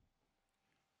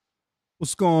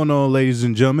What's going on, ladies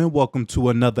and gentlemen? Welcome to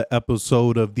another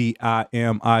episode of the I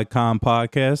Am iKon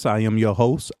podcast. I am your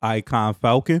host, iKon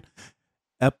Faulcon,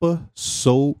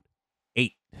 episode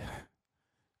 8.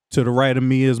 To the right of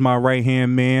me is my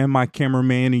right-hand man, my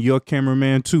cameraman, and your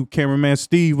cameraman too, Cameraman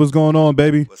Steve. What's going on,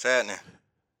 baby? What's happening?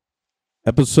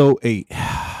 Episode 8.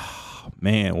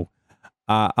 Man,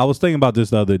 I was thinking about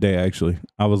this the other day, actually.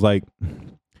 I was like,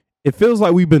 it feels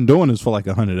like we've been doing this for like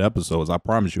 100 episodes. I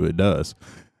promise you it does.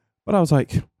 But I was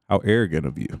like, how arrogant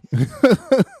of you.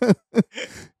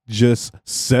 Just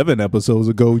 7 episodes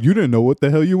ago, you didn't know what the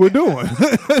hell you were doing.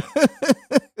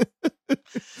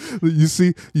 You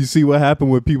see what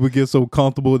happened when people get so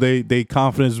comfortable, they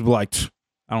confidence be like,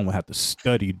 I don't have to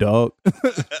study, dog.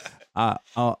 I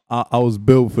was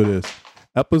built for this.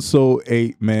 Episode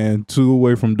 8, man, 2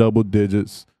 away from double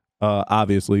digits,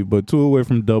 obviously, but 2 away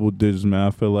from double digits, man.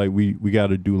 I feel like we got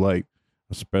to do like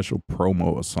a special promo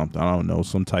or something. I don't know,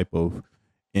 some type of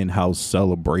in-house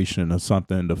celebration or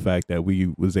something. The fact that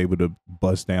we was able to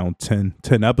bust down 10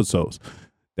 episodes.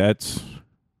 That's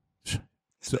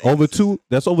over 2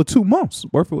 months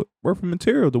worth of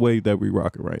material the way that we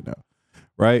rock it right now.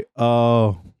 Right?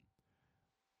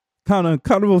 Kind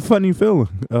of a funny feeling.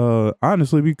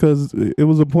 Honestly, because it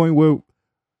was a point where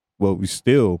we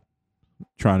still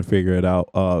trying to figure it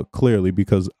out clearly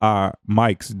because our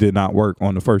mics did not work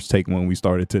on the first take when we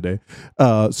started today.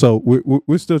 So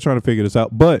we're still trying to figure this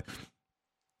out. But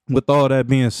with all that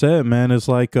being said, man, it's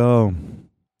like I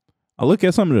look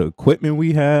at some of the equipment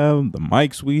we have, the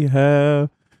mics we have.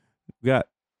 We got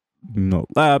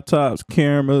laptops,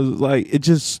 cameras. Like it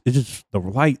just the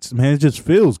lights, man. It just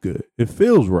feels good. It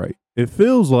feels right. It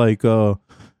feels like I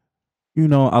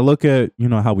look at,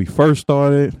 how we first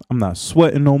started. I'm not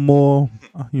sweating no more.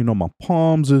 My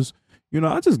palms is,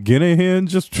 I just get in here and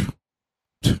just,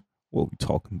 what we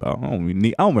talking about? I don't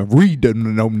even read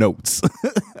no notes.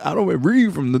 I don't even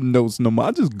read from the notes no more.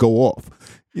 I just go off,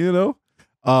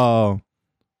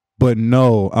 But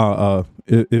no,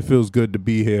 it feels good to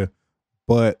be here.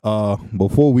 But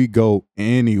before we go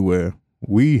anywhere,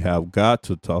 we have got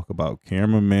to talk about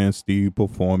Cameraman Steve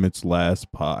performance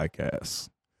last podcast.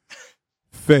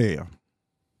 Fam.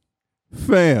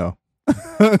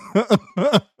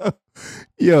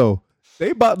 Yo, they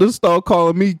about to start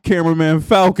calling me Cameraman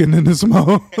Faulcon in this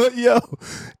moment. Yo,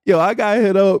 I got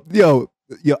hit up.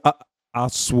 I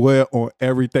swear on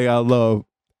everything I love,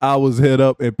 I was hit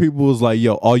up and people was like,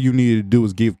 yo, all you needed to do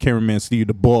is give Cameraman Steve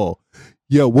the ball.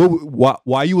 Yo,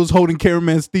 why you was holding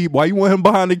Cameraman Steve? Why you want him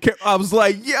behind the camera? I was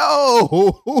like,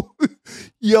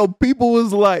 yo, people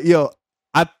was like, yo,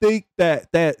 I think that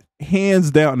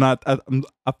hands down, I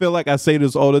feel like I say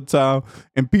this all the time,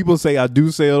 and people say I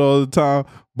do say it all the time,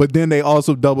 but then they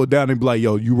also double down and be like,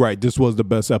 yo, you right, this was the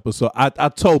best episode. I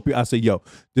told people, I said, yo,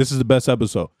 this is the best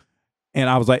episode. And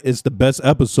I was like, it's the best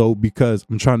episode because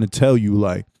I'm trying to tell you,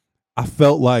 like, I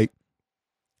felt like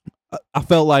I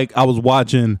was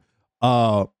watching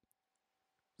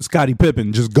Scottie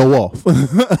Pippen just go off.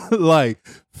 Like,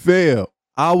 fail.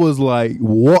 I was like,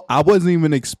 what? I wasn't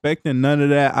even expecting none of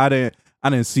that. I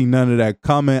didn't see none of that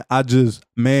coming.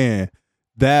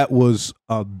 That was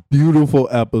a beautiful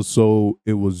episode.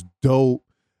 It was dope.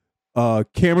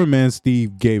 Cameraman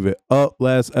Steve gave it up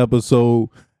last episode.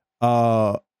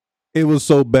 It was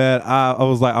so bad. I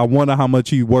was like, I wonder how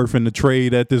much he's worth in the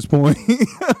trade at this point.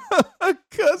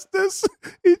 Cause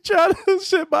he tried this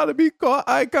shit about to be called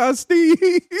iKon Steve.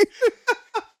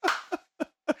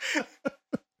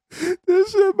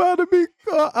 This shit about to be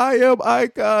called I Am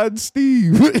iKon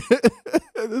Steve.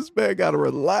 This man gotta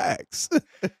relax.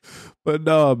 But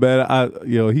no, man,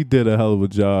 he did a hell of a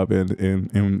job,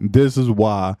 and this is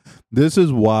why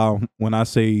when I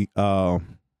say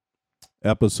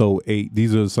episode 8,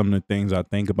 these are some of the things I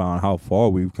think about and how far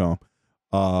we've come.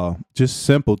 Just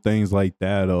simple things like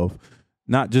that of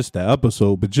not just the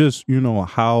episode, but just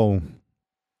how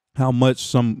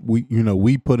much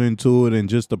we put into it, and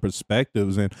just the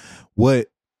perspectives and what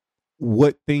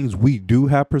things we do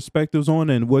have perspectives on,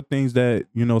 and what things that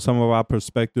some of our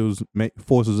perspectives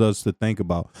forces us to think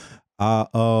about.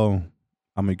 I'm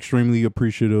extremely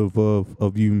appreciative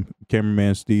of you,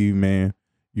 Cameraman Steve, man.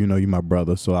 You my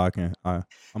brother, so I'm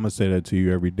gonna say that to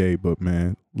you every day. But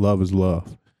man, love is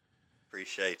love.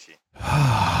 Appreciate you.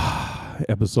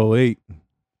 Episode 8,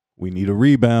 we need a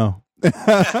rebound.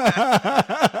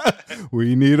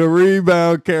 We need a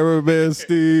rebound, Cameraman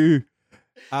Steve.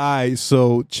 All right,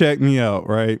 so check me out,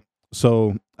 right?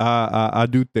 So I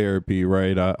do therapy,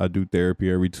 right? I do therapy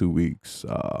every 2 weeks.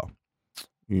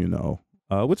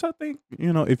 Which I think,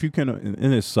 if you can,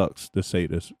 and it sucks to say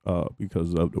this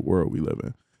because of the world we live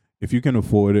in. If you can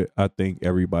afford it, I think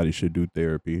everybody should do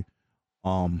therapy.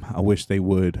 I wish they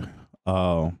would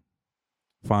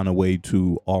find a way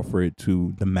to offer it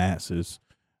to the masses.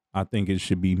 I think it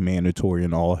should be mandatory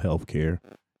in all healthcare,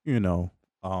 you know,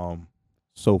 um,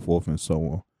 so forth and so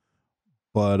on.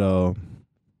 But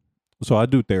so I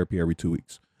do therapy every 2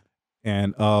 weeks,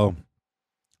 and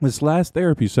this last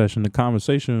therapy session, the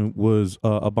conversation was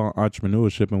about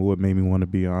entrepreneurship and what made me want to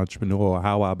be an entrepreneur, or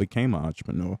how I became an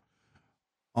entrepreneur.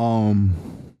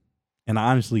 And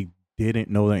I honestly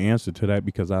didn't know the answer to that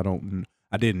because I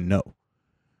didn't know.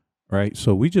 Right.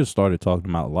 So we just started talking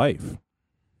about life.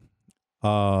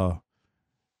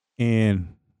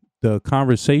 And the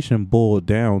conversation boiled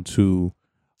down to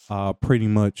pretty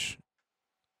much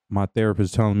my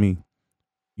therapist telling me,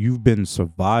 you've been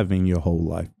surviving your whole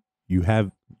life.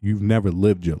 You've never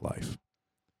lived your life.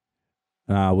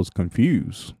 And I was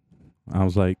confused. I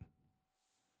was like,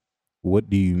 what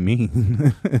do you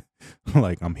mean?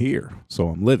 Like, I'm here, so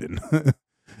I'm living.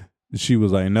 She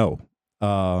was like, no.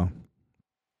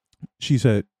 She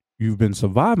said, you've been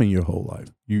surviving your whole life.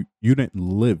 You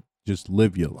didn't just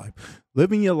live your life.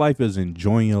 Living your life is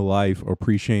enjoying your life,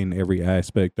 appreciating every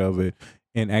aspect of it,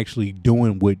 and actually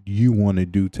doing what you want to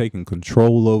do, taking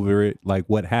control over it. Like,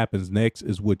 what happens next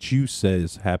is what you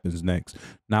says happens next,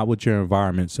 not what your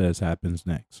environment says happens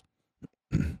next.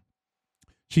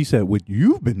 She said, what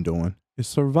you've been doing is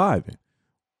surviving.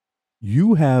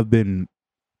 You have been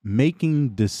making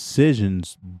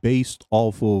decisions based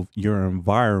off of your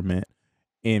environment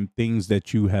and things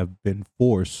that you have been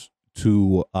forced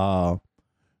to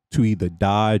either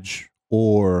dodge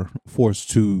or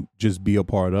forced to just be a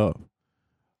part of.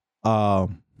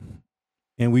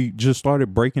 And we just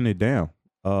started breaking it down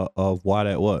of why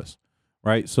that was,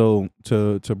 right? So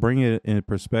to bring it in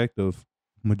perspective,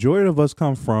 majority of us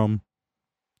come from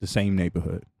the same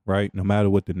neighborhood, right? No matter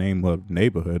what the name of the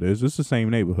neighborhood is, it's the same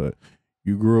neighborhood.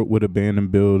 You grew up with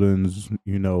abandoned buildings,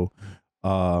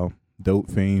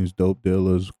 dope fiends, dope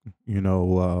dealers,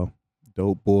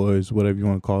 dope boys, whatever you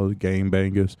want to call it, gang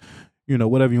bangers,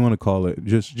 whatever you want to call it.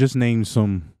 Just name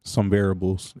some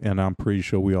variables, and I'm pretty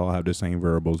sure we all have the same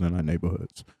variables in our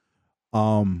neighborhoods.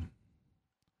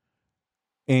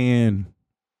 And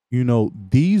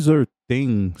these are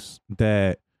things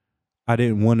that I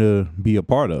didn't want to be a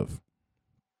part of.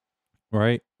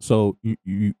 Right. So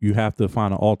you have to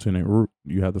find an alternate route.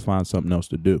 You have to find something else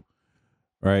to do.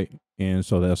 Right. And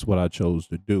so that's what I chose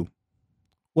to do.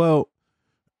 Well,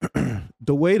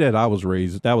 the way that I was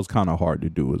raised, that was kind of hard to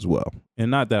do as well.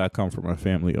 And not that I come from a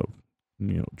family of,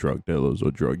 drug dealers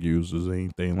or drug users or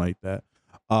anything like that.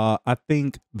 I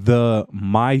think the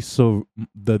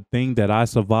thing that I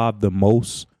survived the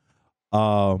most,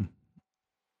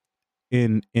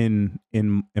 in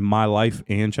my life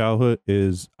and childhood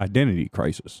is identity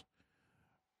crisis,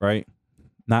 right?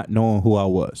 Not knowing who I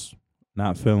was,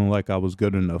 not feeling like I was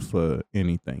good enough for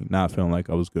anything, not feeling like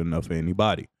I was good enough for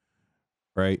anybody,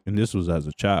 right? And this was as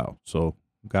a child, so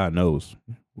God knows,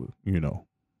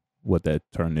 what that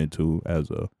turned into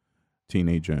as a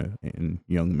teenager and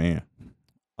young man.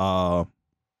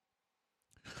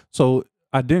 So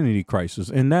identity crisis,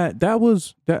 and that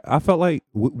was that. I felt like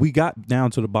we got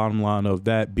down to the bottom line of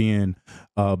that being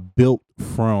built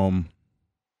from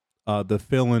the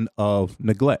feeling of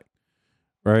neglect,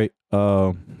 right?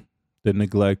 The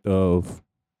neglect of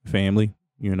family,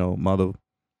 mother,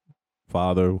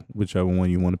 father, whichever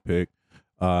one you want to pick.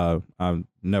 I've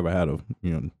never had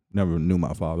never knew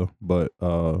my father, but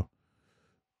the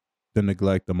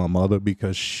neglect of my mother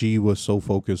because she was so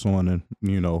focused on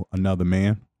another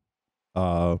man,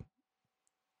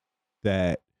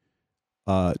 that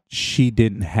she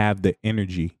didn't have the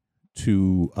energy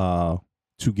to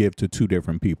give to two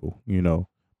different people,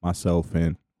 myself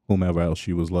and whomever else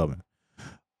she was loving.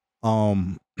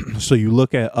 So you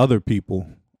look at other people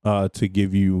to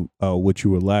give you what you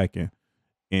were lacking,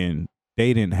 and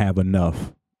they didn't have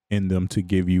enough in them to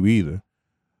give you either.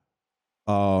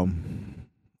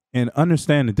 And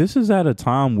understand that this is at a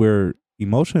time where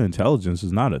emotional intelligence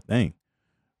is not a thing,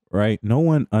 right? No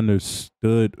one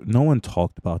understood, no one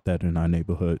talked about that in our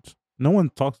neighborhoods. No one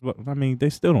talks about, they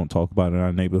still don't talk about it in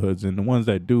our neighborhoods, and the ones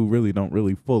that do really don't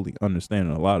really fully understand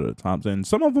it a lot of the times, and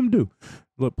some of them do.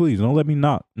 Look, please don't let me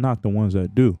knock the ones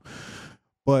that do.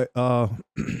 But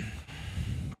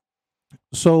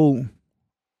so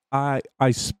I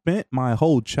spent my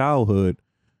whole childhood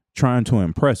trying to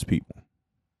impress people.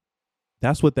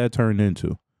 That's what that turned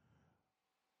into.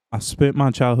 I spent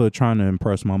my childhood trying to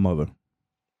impress my mother.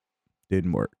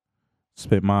 Didn't work.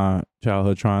 Spent my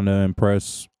childhood trying to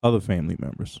impress other family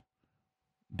members.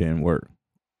 Didn't work.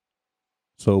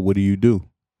 So what do? You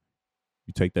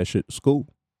take that shit to school.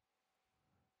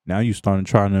 Now you starting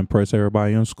trying to impress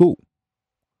everybody in school.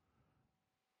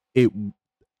 it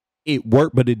it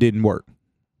worked, but it didn't work.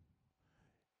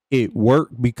 It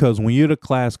worked because when you're the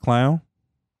class clown,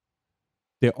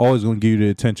 they're always going to give you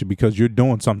the attention because you're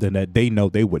doing something that they know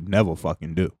they would never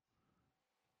fucking do.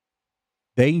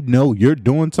 They know you're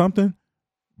doing something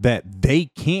that they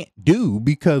can't do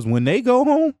because when they go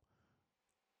home,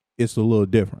 it's a little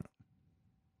different.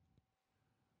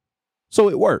 So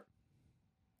it worked,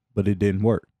 but it didn't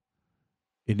work.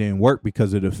 It didn't work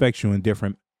because it affects you in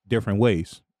different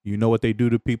ways. You know what they do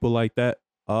to people like that?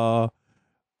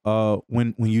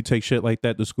 When you take shit like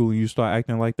that to school and you start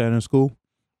acting like that in school,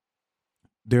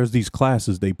 there's these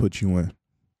classes they put you in,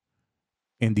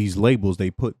 and these labels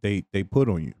they put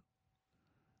on you,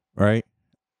 right?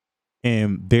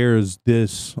 And there's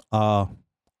this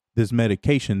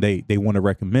medication they want to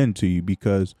recommend to you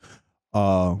because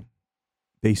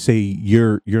they say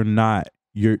you're not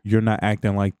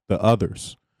acting like the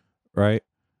others, right?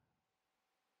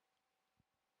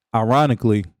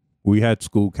 Ironically, we had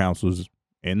school counselors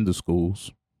in the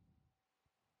schools.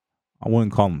 I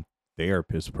wouldn't call them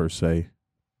therapists per se,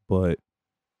 but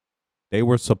they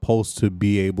were supposed to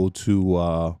be able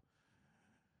to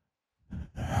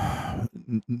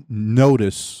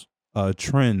notice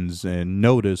trends and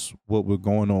notice what was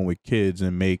going on with kids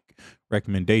and make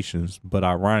recommendations. But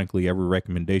ironically, every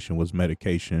recommendation was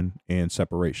medication and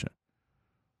separation.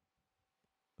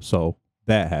 So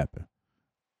that happened.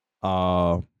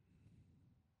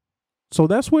 So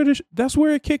that's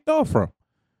where it kicked off from.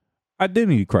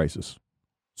 Identity crisis.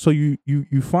 So you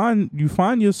find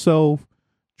yourself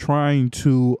trying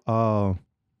to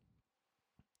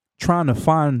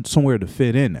find somewhere to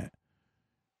fit in at.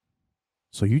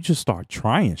 So you just start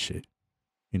trying shit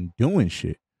and doing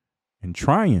shit and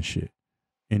trying shit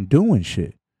and doing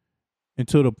shit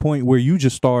until the point where you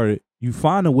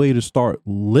find a way to start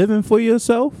living for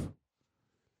yourself.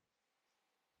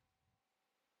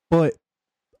 But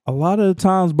a lot of the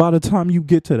times, by the time you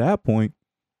get to that point,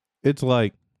 it's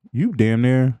like you damn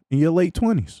near in your late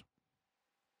 20s.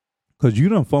 Because you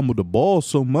done fumbled the ball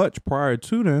so much prior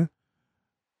to then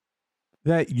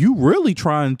that you really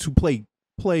trying to play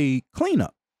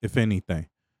cleanup, if anything.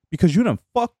 Because you done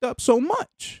fucked up so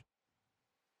much.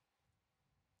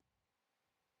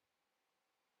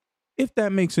 If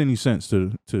that makes any sense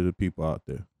to the people out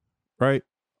there, right?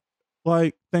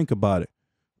 Like, think about it.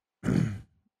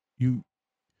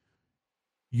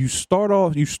 You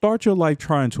start your life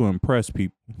trying to impress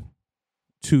people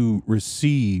to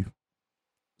receive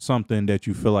something that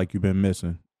you feel like you've been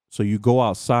missing. So you go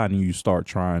outside and you start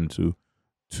trying to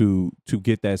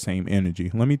get that same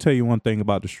energy. Let me tell you one thing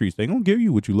about the streets. They're going to give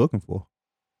you what you're looking for.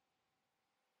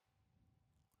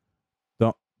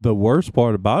 The worst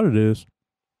part about it is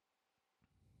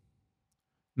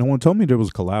no one told me there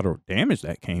was collateral damage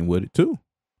that came with it too.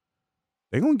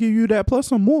 They're going to give you that plus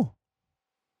some more.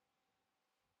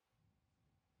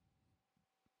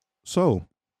 So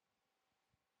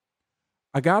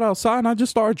I got outside and I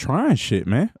just started trying shit,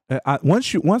 man.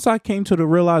 Once I came to the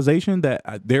realization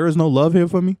that there is no love here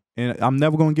for me and I'm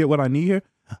never gonna get what I need here,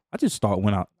 I just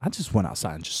went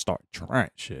outside and just started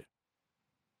trying shit.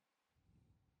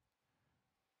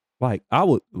 I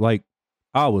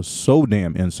was so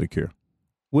damn insecure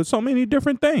with so many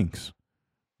different things.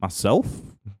 Myself,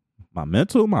 my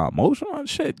mental, my emotional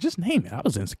shit. Just name it. I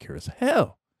was insecure as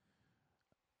hell.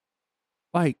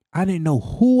 Like, I didn't know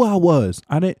who I was.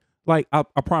 I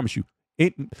promise you,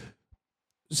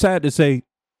 sad to say,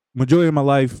 majority of my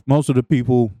life, most of the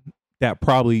people that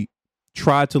probably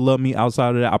tried to love me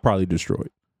outside of that, I probably destroyed.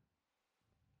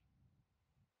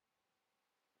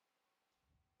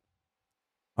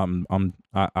 I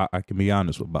can be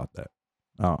honest about that.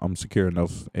 I'm secure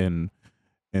enough in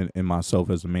myself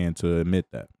as a man to admit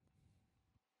that.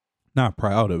 Not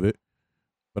proud of it,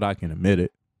 but I can admit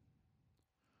it.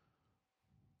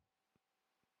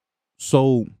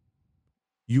 So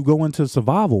you go into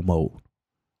survival mode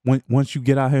once you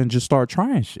get out here and just start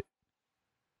trying shit.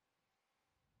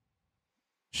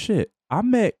 Shit, I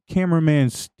met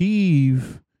Cameraman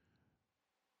Steve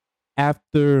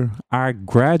after I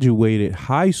graduated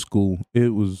high school. It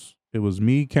was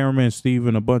me, Cameraman Steve,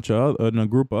 and a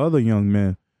group of other young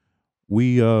men.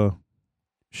 We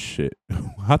shit,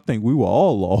 I think we were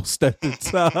all lost at the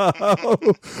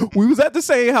time. We was at the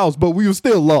same house, but we were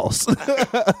still lost.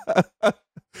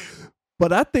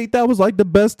 But I think that was like the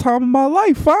best time of my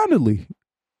life, finally.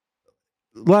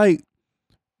 Like,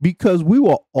 because we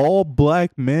were all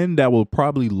black men that were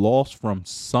probably lost from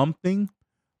something,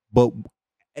 but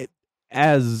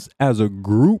as a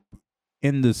group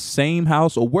in the same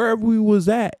house or wherever we was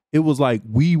at, it was like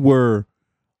we were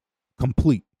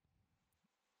complete.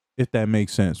 if that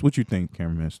makes sense. What you think,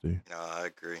 Cameraman Steve? No, I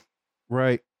agree.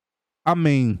 Right. I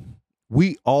mean,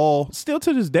 we all, still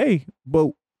to this day,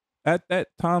 but at that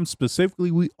time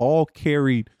specifically, we all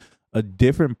carried a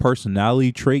different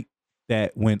personality trait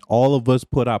that when all of us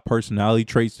put our personality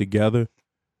traits together,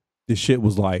 this shit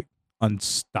was like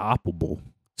unstoppable,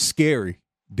 scary,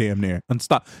 damn near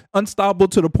unstoppable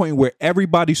to the point where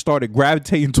everybody started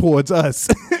gravitating towards us.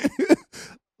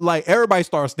 Like everybody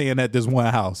started staying at this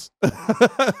one house.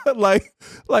 like,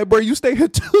 bro, you stay here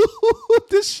too.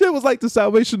 This shit was like the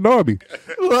Salvation Army.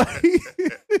 Like,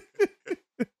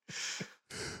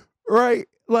 right?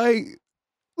 Like,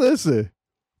 listen,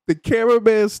 the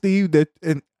cameraman Steve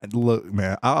and look,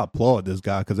 man, I applaud this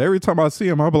guy because every time I see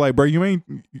him, I'll be like, bro, you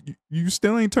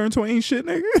still ain't turned to ain't shit,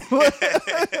 nigga.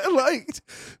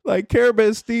 like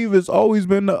cameraman Steve has always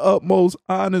been the utmost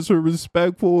honest and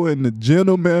respectful and the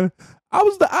gentleman. I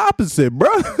was the opposite,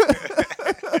 bro.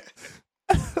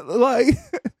 Like,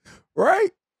 right?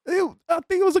 I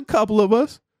think it was a couple of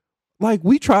us. Like,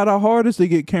 we tried our hardest to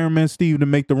get Cameraman Steve to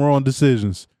make the wrong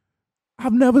decisions.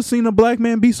 I've never seen a black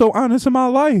man be so honest in my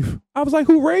life. I was like,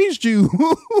 who raised you?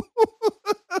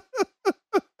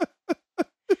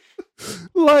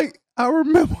 Like, I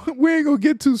remember, we ain't gonna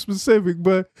get too specific,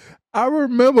 but I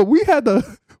remember we had to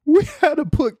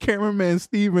put Cameraman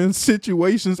Steve in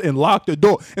situations and lock the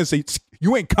door and say,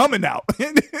 you ain't coming out.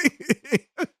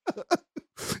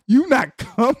 You not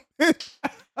coming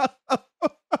out.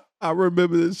 I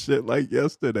remember this shit like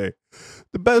yesterday.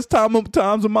 The best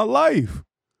times of my life.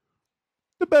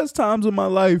 The best times of my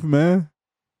life, man.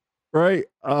 Right?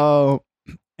 And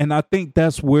I think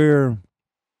that's where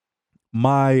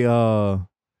my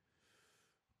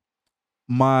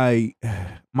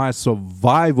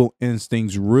survival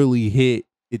instincts really hit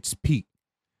its peak,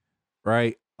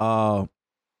 right?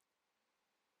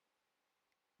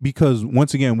 Because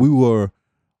once again, we were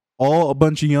all a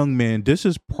bunch of young men. This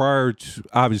is prior to,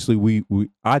 obviously,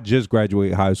 I just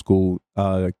graduated high school.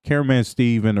 Cameraman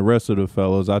Steve and the rest of the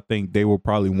fellows, I think they were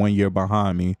probably 1 year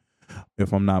behind me,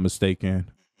 if I'm not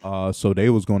mistaken. So they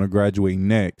was going to graduate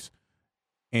next.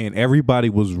 And everybody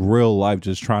was real life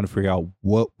just trying to figure out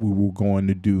what we were going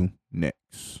to do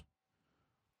next.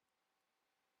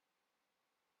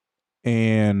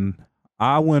 And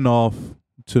I went off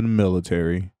to the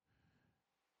military.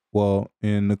 Well,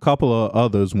 and a couple of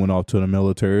others went off to the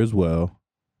military as well.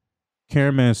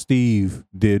 Cameraman Steve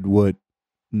did what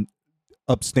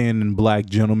upstanding black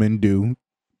gentlemen do.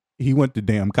 He went to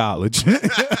damn college. He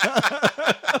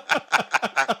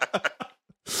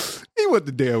went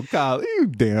to damn college.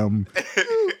 You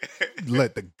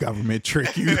let the government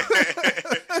trick you.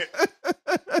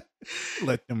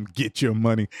 Let them get your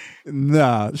money.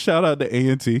 Nah, shout out to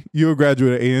A&T. You're a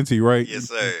graduate of A&T, right? Yes,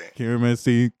 sir. Cameraman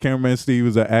Steve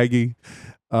is an Aggie.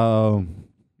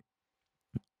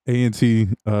 A&T,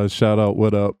 shout out,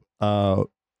 what up?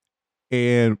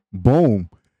 And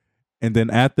boom. And then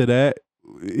after that,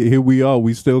 here we are.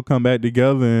 We still come back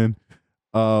together, and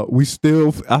I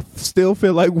still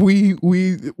feel like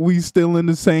we still in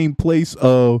the same place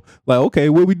of like, okay,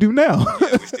 what we do now? Yeah,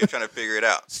 we're still trying to figure it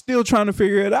out. Still trying to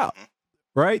figure it out. Mm-hmm.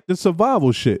 Right? The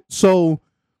survival shit. So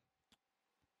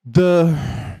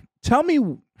tell me,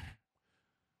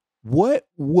 what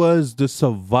did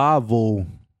survival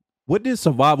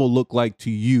look like to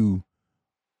you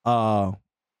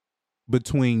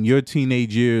between your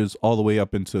teenage years all the way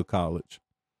up into college?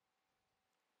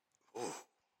 Ooh,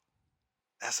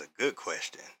 that's a good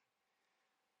question.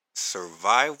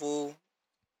 Survival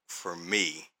for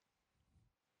me.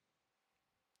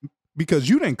 Because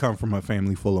you didn't come from a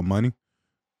family full of money.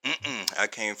 I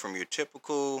came from your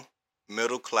typical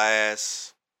middle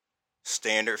class,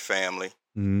 standard family.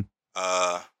 Mm-hmm.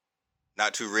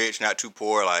 Not too rich, not too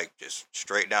poor, like just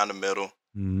straight down the middle.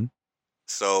 Mm-hmm.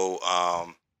 So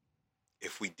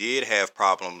if we did have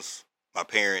problems, my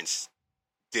parents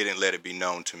didn't let it be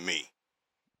known to me.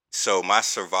 So my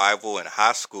survival in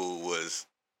high school was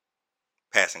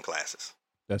passing classes.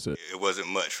 That's it. It wasn't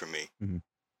much for me.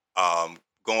 Mm-hmm.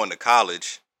 Going to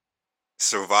college,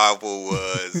 survival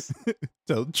was...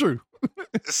 Tell the truth.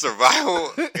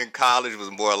 Survival in college was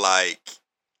more like,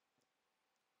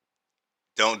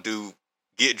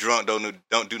 get drunk,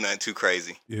 don't do nothing too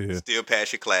crazy. Yeah. Still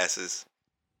pass your classes,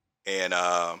 and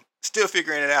still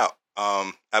figuring it out.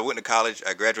 I went to college.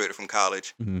 I graduated from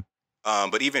college. Mm-hmm.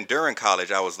 But even during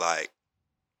college, I was like,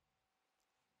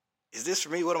 is this for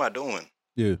me? What am I doing?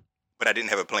 Yeah. But I didn't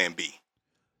have a plan B.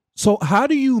 So how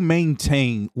do you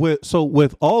maintain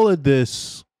with all of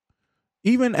this,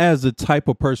 even as the type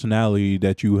of personality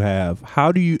that you have,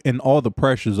 how do you, and all the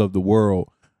pressures of the world,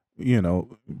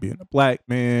 being a black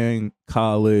man,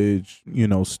 college,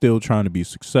 still trying to be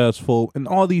successful, and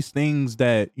all these things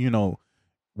that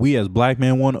we as black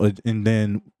men want, and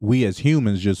then we as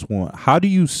humans just want. How do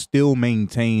you still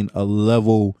maintain a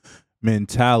level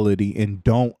mentality and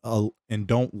don't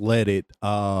let it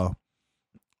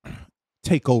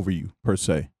take over you per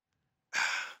se?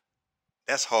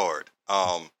 That's hard.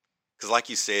 Because like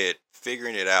you said,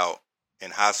 figuring it out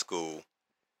in high school,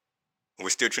 we're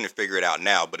still trying to figure it out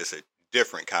now, but it's a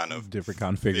different kind of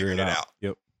figuring it out.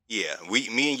 Yep. Yeah,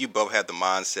 me and you both have the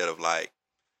mindset of like,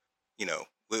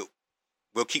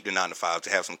 we'll keep the 9 to 5 to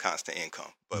have some constant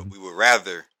income, but we would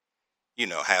rather,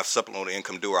 have supplemental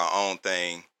income, do our own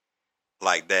thing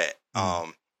like that.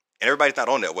 And everybody's not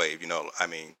on that wave, I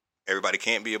mean, everybody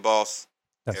can't be a boss.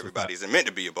 Everybody isn't meant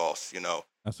to be a boss,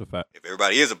 That's a fact. If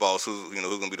everybody is a boss, who's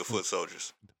gonna be the foot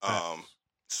soldiers?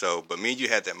 But me and you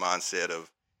had that mindset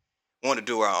of wanting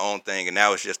to do our own thing, and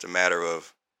now it's just a matter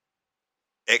of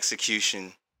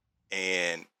execution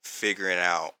and figuring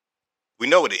out. We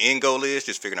know what the end goal is,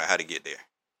 just figuring out how to get there.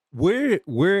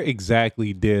 Where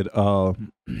exactly did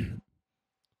and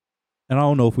I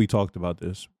don't know if we talked about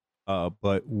this,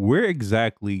 but where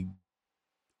exactly,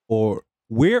 or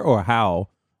where or how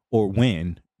or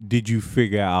when did you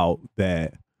figure out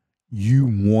that you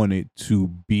wanted to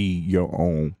be your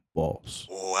own boss?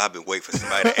 Oh, I've been waiting for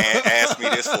somebody to ask me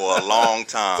this for a long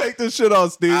time. Take this shit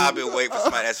off, Steve. I've been waiting for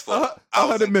somebody to ask for.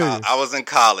 I was in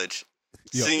college,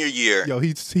 senior year. Yo,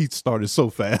 he started so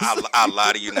fast. I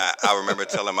lie to you not. I remember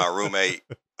telling my roommate,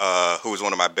 who was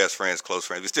one of my best friends, close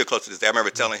friends. We're still close to this day. I remember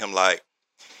telling him like,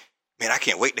 man, I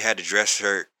can't wait to have the dress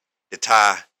shirt, the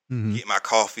tie, get my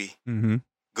coffee,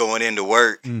 going into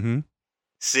work,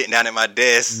 sitting down at my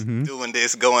desk, doing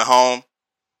this, going home.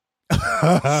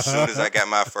 As soon as I got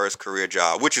my first career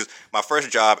job, which is my first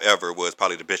job ever, was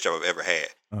probably the best job I've ever had.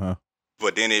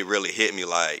 But then it really hit me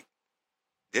like,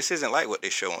 this isn't like what they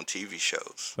show on TV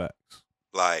shows. Facts.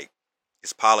 Like,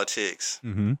 it's politics.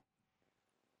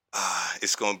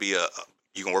 It's going to be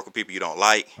you can work with people you don't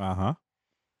like.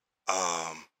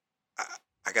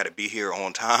 I got to be here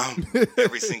on time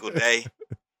every single day.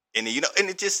 And and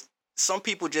it just, some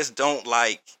people just don't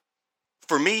like,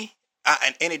 for me,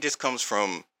 and it just comes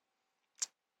from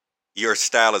your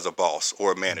style as a boss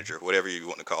or a manager, whatever you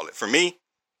want to call it. For me,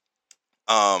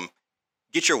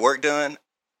 get your work done.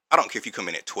 I don't care if you come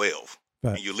in at 12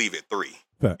 and you leave at 3.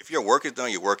 If your work is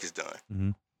done, your work is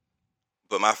done.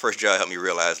 But my first job helped me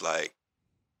realize, like,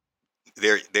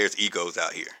 there's egos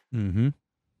out here.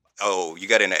 Oh, you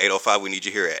got in at 8:05, we need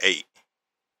you here at 8.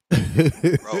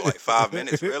 Bro, like 5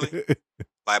 minutes, really?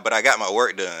 Like, but I got my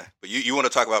work done. But you want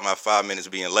to talk about my 5 minutes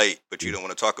being late, but you don't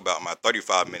want to talk about my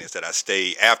 35 minutes that I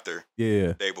stayed after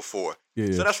the day before.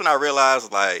 So that's when I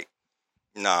realized, like,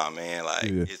 nah, man, like,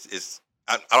 it's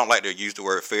I don't like to use the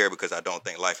word fair because I don't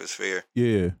think life is fair.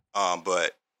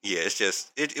 But yeah, it's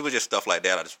just it was just stuff like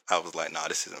that. I was like, nah,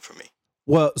 this isn't for me.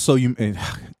 Well, so you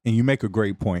make a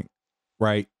great point,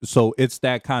 right? So it's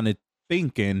that kind of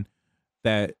thinking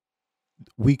that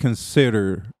we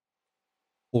consider,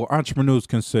 or entrepreneurs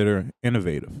consider,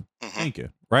 innovative thinking,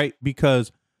 right?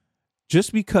 Because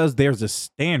just because there's a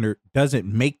standard doesn't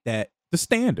make that the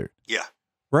standard. Yeah.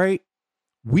 Right?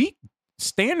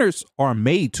 Standards are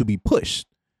made to be pushed,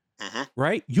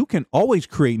 right? You can always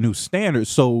create new standards.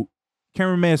 So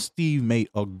Cameraman Steve made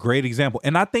a great example.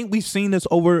 And I think we've seen this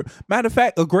over, matter of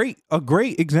fact, a great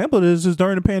example of this is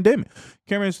during the pandemic.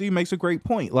 Cameraman Steve makes a great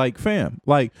point. Like, fam,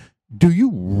 like, do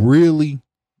you really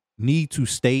need to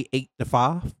stay 8 to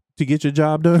 5 to get your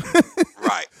job done?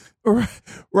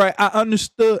 Right. I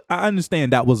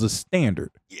understand that was a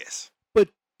standard. Yes. But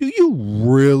do you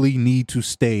really need to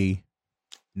stay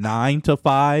 9 to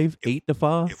 5, 8 to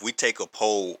 5? If we take a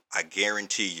poll, I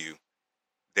guarantee you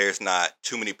there's not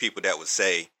too many people that would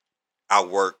say, I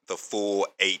work the full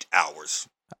 8 hours.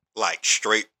 Like,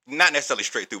 straight, not necessarily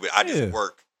straight through, but I just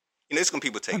work. It's when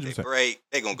people take their break,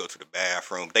 they're going to go to the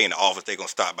bathroom. They in the office, they're going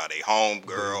to stop by their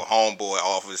homeboy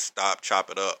office, stop, chop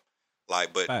it up.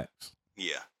 Like, but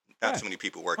yeah, not too many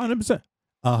people working. 100%.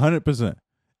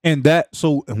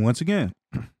 And once again,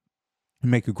 you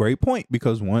make a great point,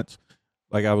 because once,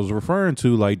 like I was referring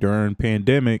to, like during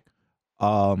pandemic,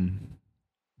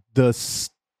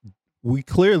 we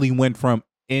clearly went from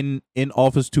in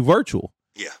office to virtual.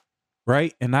 Yeah.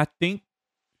 Right. And I think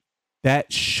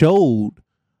that showed,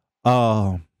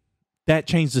 that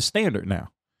changed the standard now.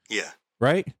 Yeah.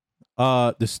 Right.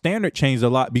 The standard changed a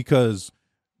lot, because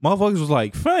motherfuckers was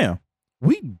like, fam,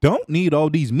 we don't need all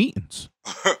these meetings.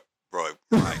 Right.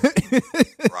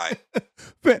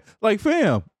 Like,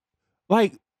 fam,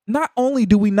 like, not only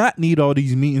do we not need all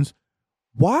these meetings,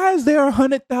 why is there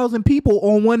 100,000 people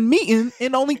on one meeting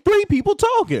and only 3 people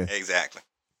talking? Exactly.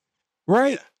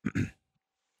 Right? Yeah.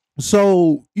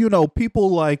 So, people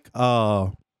like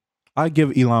I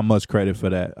give Elon Musk credit for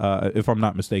that. If I'm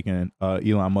not mistaken,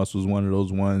 Elon Musk was one of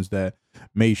those ones that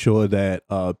made sure that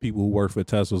people who work for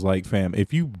Tesla was like, fam,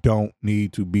 if you don't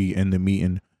need to be in the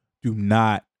meeting,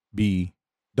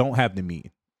 don't have the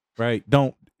meeting. Right?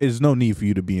 There's no need for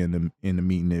you to be in the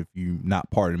meeting if you're not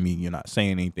part of the meeting, you're not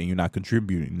saying anything, you're not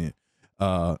contributing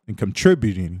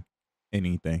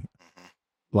anything.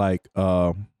 Like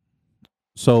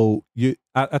so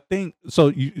I think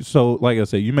so like I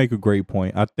said, you make a great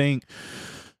point. I think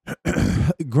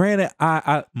granted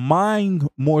I mine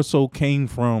more so came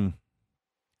from,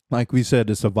 like we said,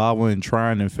 the survival and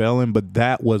trying and failing, but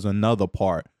that was another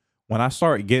part. When I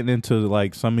started getting into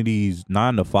like some of these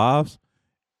 9 to 5s,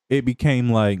 it became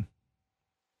like,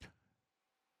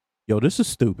 yo, this is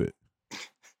stupid.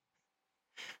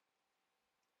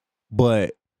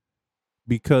 But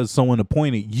because someone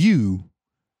appointed you,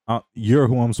 you're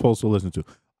who I'm supposed to listen to.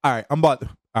 All right, I'm going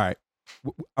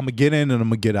to get in and I'm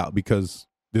going to get out because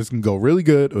this can go really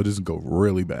good or this can go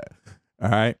really bad. All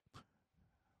right.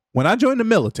 When I joined the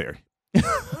military,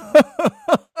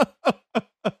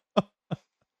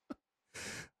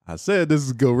 I said this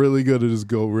is go really good or this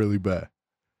go really bad.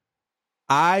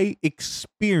 I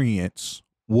experienced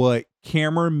what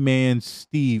Cameraman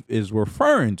Steve is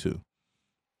referring to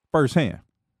firsthand.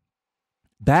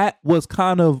 That was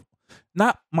kind of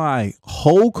not my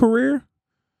whole career.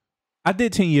 I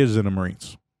did 10 years in the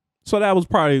Marines. So that was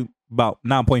probably about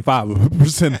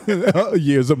 9.5%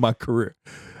 years of my career.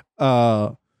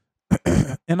 And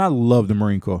I love the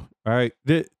Marine Corps. All right.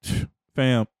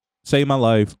 Fam, saved my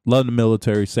life. Love the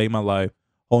military. Saved my life.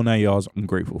 Whole 9 yards. I'm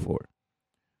grateful for it.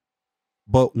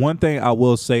 But one thing I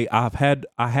will say, I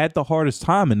had the hardest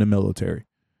time in the military.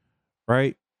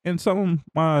 Right? And some of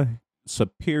my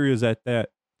superiors at that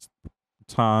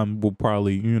time will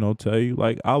probably, tell you,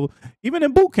 like, even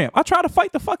in boot camp, I tried to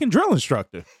fight the fucking drill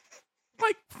instructor.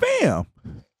 Like, fam,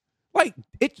 like,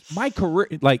 it's my career.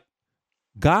 Like,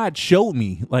 God showed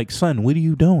me, like, son, what are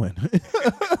you doing?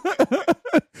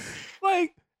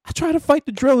 Like, I tried to fight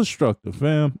the drill instructor,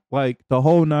 fam. Like, the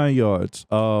whole 9 yards.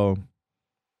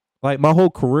 Like, my whole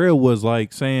career was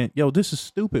like saying, yo, this is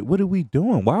stupid. What are we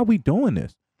doing? Why are we doing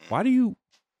this?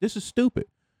 This is stupid.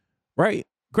 Right?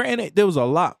 Granted, there was a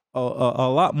lot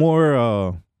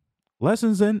more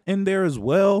lessons in there as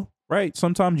well, right?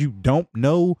 Sometimes you don't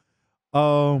know,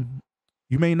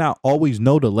 you may not always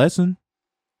know the lesson,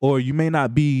 or you may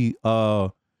not be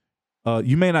you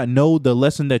may not know the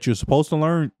lesson that you're supposed to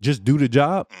learn. Just do the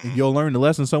job, and you'll learn the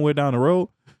lesson somewhere down the road.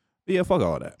 But yeah, fuck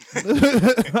all that.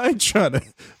 I ain't trying to.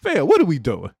 Fam, what are we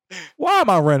doing? Why am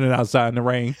I running outside in the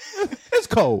rain? It's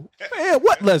cold. Man,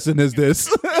 what lesson is this?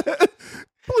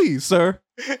 Please, sir.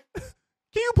 Can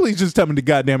you please just tell me the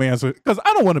goddamn answer? Because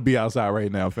I don't want to be outside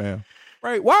right now, fam.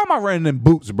 Right? Why am I running in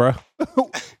boots, bro?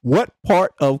 What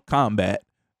part of combat?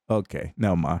 Okay,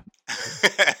 never mind.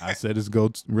 I said it's go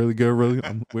really good. Really,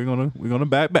 we're gonna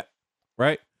back,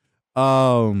 right?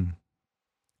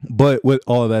 But with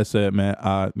all that said, man,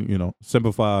 I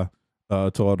sympathize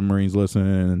to all the Marines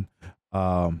listening.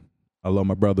 I love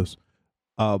my brothers.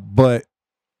 But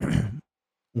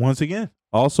once again,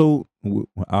 also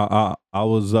I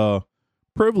was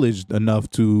privileged enough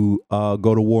to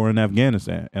go to war in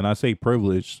Afghanistan, and I say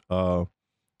privileged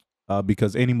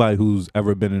because anybody who's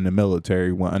ever been in the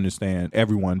military will understand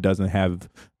everyone doesn't have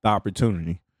the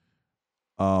opportunity.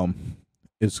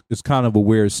 It's kind of a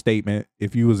weird statement.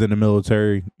 If you was in the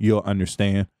military, you'll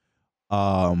understand.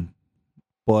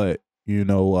 But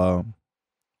I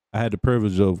had the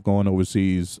privilege of going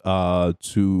overseas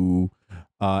to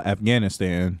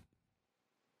Afghanistan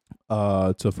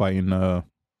to fight in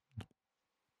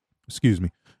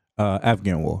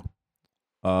Afghan war.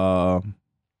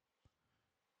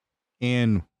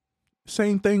 And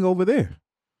same thing over there.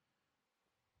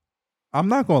 I'm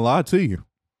not gonna lie to you.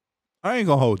 I ain't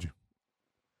gonna hold you.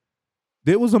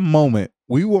 There was a moment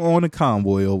we were on a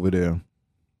convoy over there,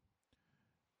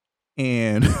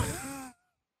 and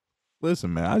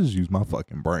listen, man, I just use my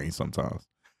fucking brain sometimes.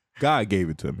 God gave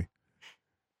it to me.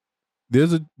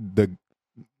 There's the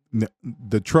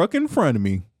truck in front of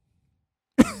me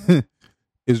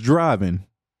is driving,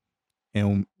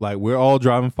 and like we're all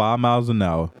driving 5 miles an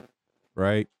hour,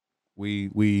 right?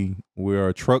 We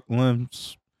are truck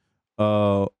lengths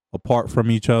apart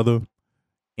from each other.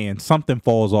 And something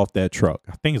falls off that truck.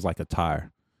 I think it's like a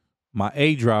tire. My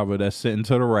A driver that's sitting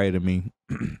to the right of me,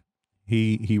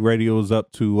 he radios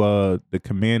up to the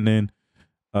commanding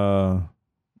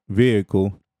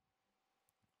vehicle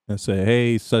and say,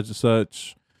 hey, such and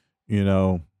such,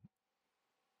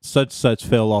 such and such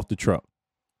fell off the truck.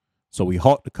 So we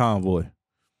halt the convoy.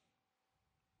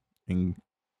 And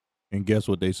guess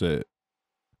what they said?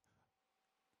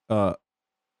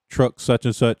 Truck such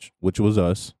and such, which was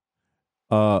us,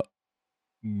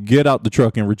 get out the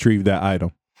truck and retrieve that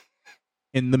item.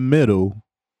 In the middle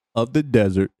of the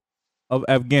desert of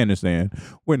Afghanistan,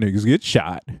 where niggas get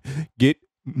shot, get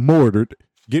mortared,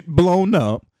 get blown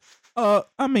up.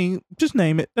 I mean, just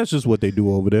name it. That's just what they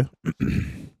do over there.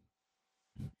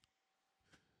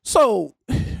 So,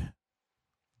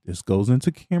 this goes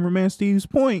into Cameraman Steve's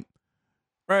point,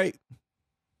 right?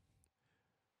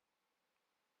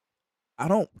 I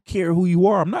don't care who you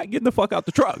are. I'm not getting the fuck out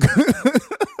the truck.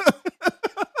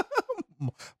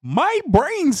 My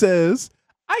brain says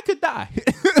I could die.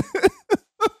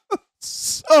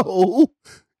 So,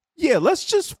 yeah, let's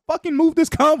just fucking move this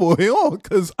convoy on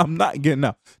because I'm not getting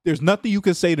out. There's nothing you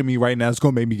can say to me right now that's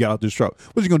going to make me get out this truck.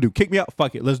 What you going to do? Kick me out?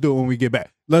 Fuck it. Let's do it when we get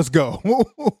back. Let's go.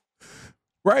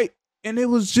 Right? And it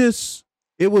was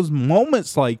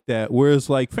moments like that where it's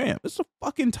like, fam, it's a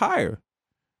fucking tire.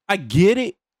 I get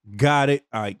it. Got it.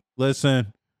 All right,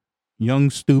 listen,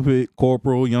 young stupid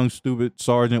corporal, young stupid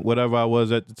sergeant, whatever I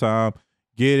was at the time,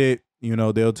 get it.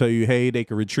 They'll tell you, hey, they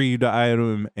can retrieve the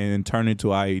item and turn it to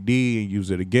IED and use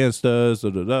it against us.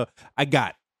 I got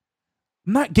it.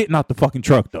 I'm not getting out the fucking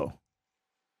truck though.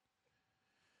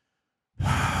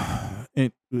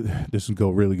 And this will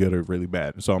go really good or really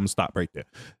bad, so I'm gonna stop right there.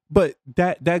 But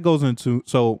that goes into,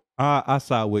 so I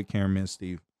side with Cameraman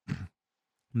Steve.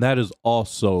 That is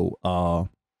also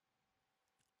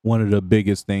one of the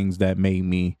biggest things that made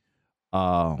me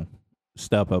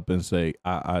step up and say,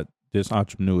 I this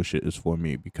entrepreneurship is for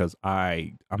me, because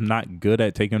I'm not good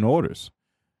at taking orders.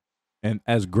 And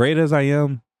as great as I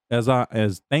am,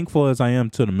 as thankful as I am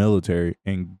to the military,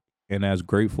 and as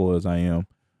grateful as I am,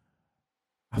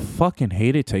 I fucking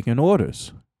hated taking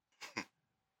orders.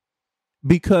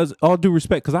 Because, all due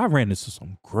respect, because I ran into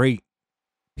some great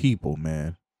people,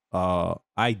 man.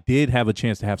 I did have a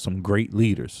chance to have some great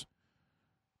leaders.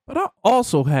 But I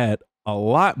also had a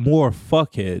lot more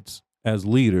fuckheads as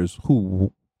leaders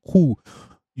who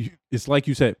it's like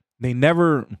you said, they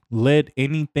never led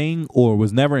anything or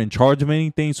was never in charge of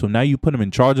anything. So now you put them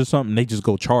in charge of something, they just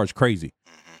go charge crazy.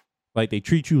 Mm-hmm. Like they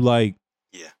treat you like,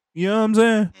 yeah, you know what I'm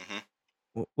saying?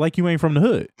 Mm-hmm. Like you ain't from the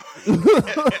hood.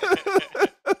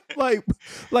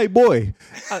 like boy,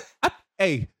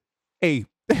 hey,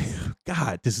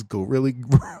 God, this is go really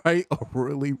right or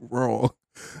really wrong.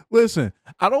 Listen,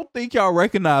 I don't think y'all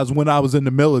recognize when I was in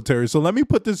the military. So let me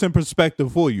put this in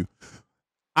perspective for you.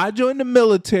 I joined the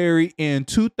military in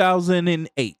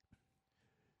 2008.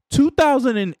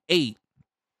 2008,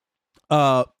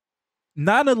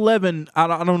 9/11, I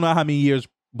don't know how many years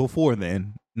before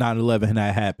then 9/11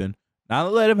 had happened.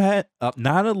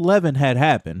 9/11 had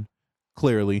happened,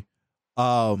 clearly.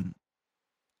 And,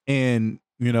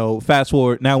 fast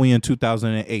forward, now we in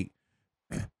 2008.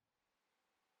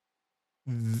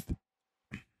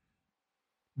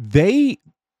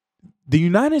 The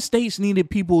United States needed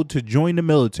people to join the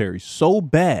military so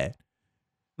bad.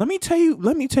 Let me tell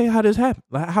you how this happened,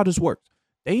 how this works.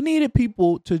 They needed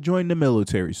people to join the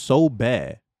military so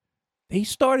bad. They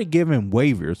started giving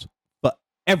waivers for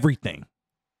everything.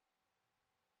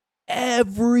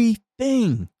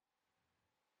 Everything.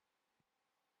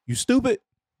 You stupid?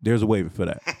 There's a waiver for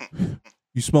that.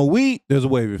 You smoke weed? There's a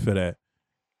waiver for that.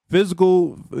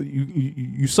 Physical,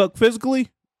 you suck physically?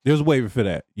 There's a waiver for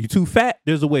that. You too fat?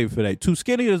 There's a waiver for that. Too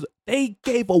skinny? They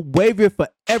gave a waiver for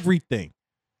everything.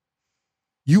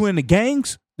 You in the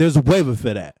gangs? There's a waiver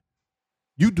for that.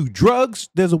 You do drugs?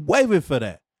 There's a waiver for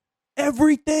that.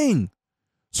 Everything.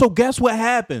 So guess what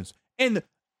happens? And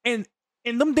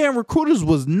them damn recruiters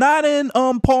was not in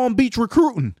Palm Beach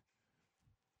recruiting.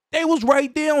 They was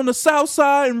right there on the south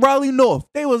side in Raleigh North.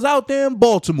 They was out there in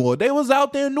Baltimore. They was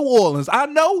out there in New Orleans. I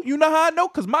know. You know how I know?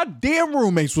 Because my damn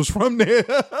roommates was from there.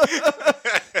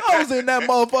 I was in that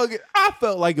motherfucker. I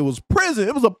felt like it was prison.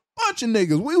 It was a bunch of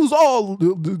niggas. We was all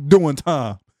doing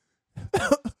time.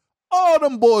 All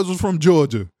them boys was from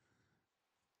Georgia.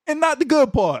 And not the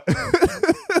good part.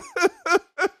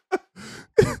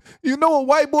 You know what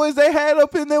white boys they had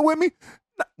up in there with me?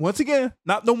 Once again,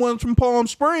 not the ones from Palm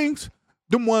Springs.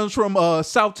 Them ones from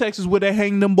South Texas where they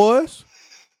hang them boys.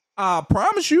 I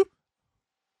promise you.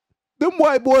 Them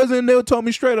white boys in there told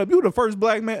me straight up, you the first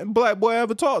black boy I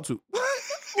ever talked to.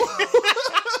 I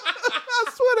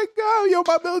swear to God,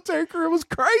 my military career was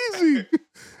crazy.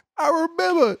 I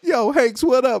remember, yo, Hanks,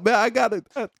 what up, man? God,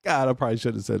 I probably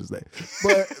shouldn't have said his name,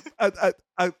 but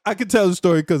I can tell the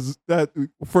story because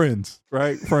friends,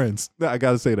 right? Friends. I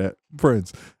gotta say that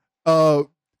friends.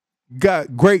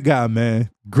 Great guy,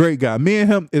 man. Great guy. Me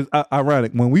and him is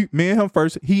ironic. When me and him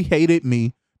first, he hated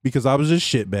me because I was a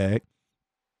shitbag.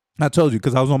 I told you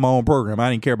because I was on my own program.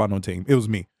 I didn't care about no team. It was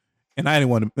me, and I didn't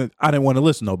want to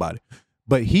listen to nobody.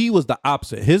 But he was the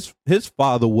opposite. His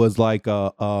father was like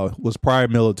was prior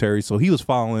military, so he was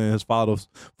following his father's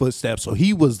footsteps. So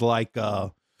he was like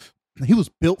he was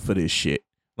built for this shit.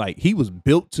 Like he was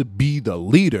built to be the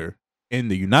leader in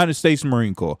the United States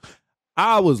Marine Corps.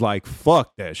 I was like,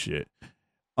 fuck that shit.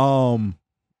 And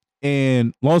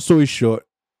long story short,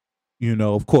 you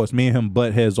know, of course, me and him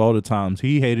butt heads all the times.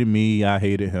 He hated me, I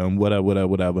hated him, whatever.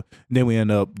 And then we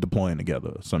end up deploying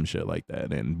together, some shit like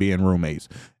that, and being roommates.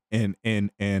 And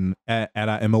at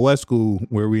our MOS school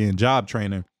where we in job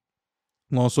training,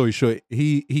 long story short,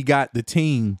 he got the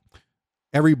team,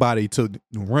 everybody to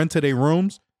run to their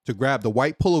rooms to grab the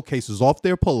white pillowcases off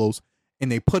their pillows and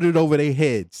they put it over their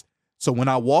heads. So when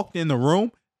I walked in the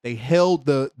room, they held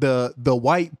the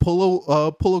white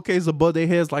pillowcase above their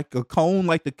heads like a cone,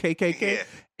 like the KKK. Yeah.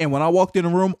 And when I walked in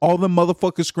the room, all the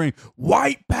motherfuckers screamed,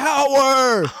 "White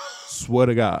power!" Swear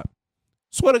to God.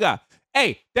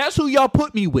 Hey, that's who y'all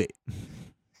put me with.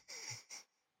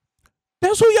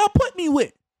 That's who y'all put me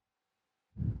with.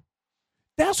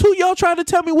 That's who y'all trying to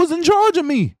tell me was in charge of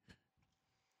me.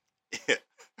 Yeah.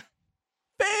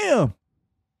 Bam.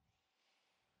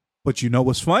 But you know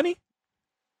what's funny?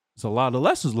 It's a lot of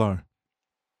lessons learned.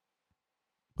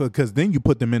 Because then you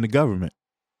put them in the government.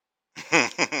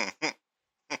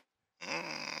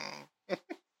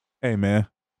 Hey, man.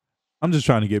 I'm just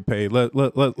trying to get paid.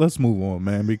 Let's move on,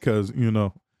 man, because, you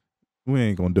know, we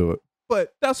ain't going to do it.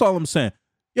 But that's all I'm saying.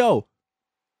 Yo,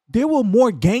 there were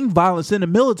more gang violence in the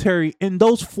military in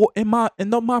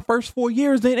my first 4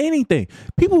 years than anything.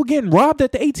 People were getting robbed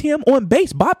at the ATM on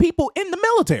base by people in the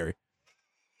military.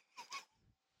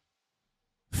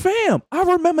 Fam, I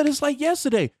remember this like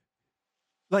yesterday.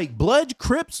 Like Blood,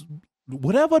 Crips,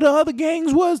 whatever the other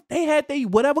gangs was, they had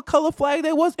whatever color flag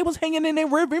they was, it was hanging in their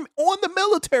rear view on the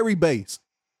military base.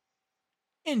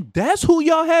 And that's who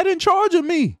y'all had in charge of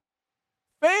me.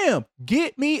 Fam,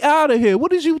 get me out of here.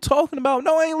 What is you talking about?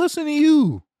 No, I ain't listening to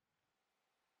you.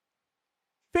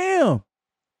 Fam,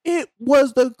 it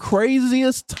was the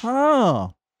craziest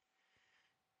time.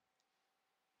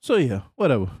 So yeah,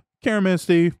 whatever. Cameraman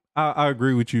Steve, I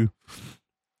agree with you.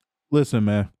 Listen,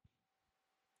 man.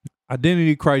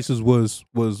 Identity crisis was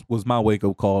my wake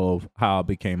up call of how I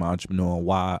became an entrepreneur and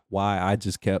why I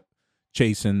just kept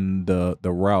chasing the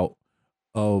route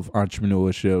of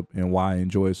entrepreneurship and why I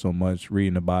enjoy it so much,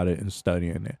 reading about it and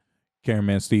studying it.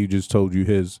 Cameraman Steve just told you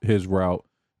his route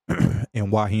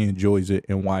and why he enjoys it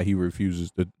and why he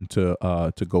refuses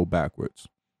to go backwards.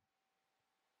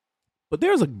 But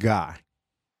there's a guy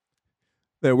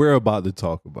that we're about to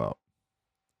talk about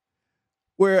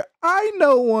where I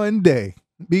know one day,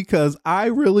 because I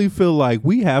really feel like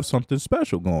we have something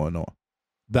special going on.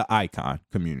 The iKon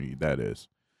community, that is.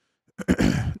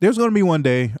 There's going to be one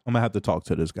day I'm going to have to talk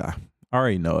to this guy. I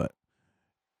already know it.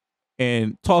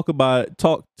 And talk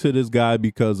to this guy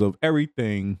because of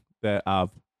everything that I've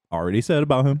already said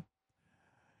about him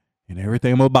and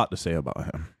everything I'm about to say about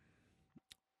him.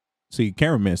 See,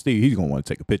 Cameraman Steve, he's going to want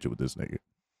to take a picture with this nigga.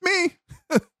 Me?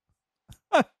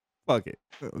 Fuck it.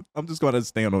 I'm just going to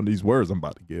stand on these words I'm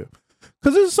about to give.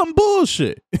 Because this is some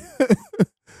bullshit.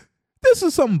 This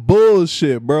is some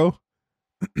bullshit, bro.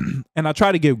 And I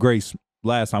tried to give grace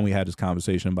last time we had this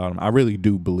conversation about him. I really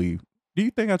do believe. Do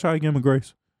you think I tried to give him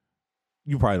grace?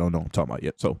 You probably don't know what I'm talking about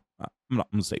yet. So I'm going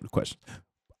to save the question.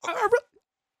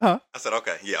 I said,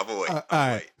 okay. Yeah, I'm going to wait. All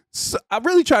right. So I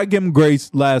really tried to give him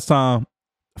grace last time.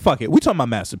 Fuck it. We talking about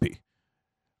Master P.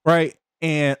 Right?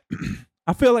 And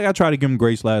I feel like I tried to give him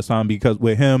grace last time because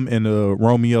with him in the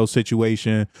Romeo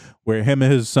situation where him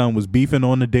and his son was beefing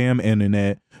on the damn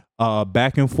internet,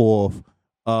 back and forth,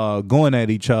 going at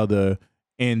each other,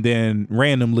 and then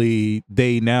randomly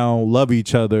they now love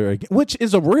each other again, which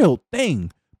is a real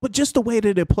thing. But just the way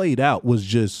that it played out was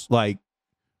just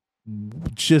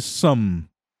some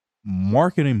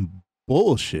marketing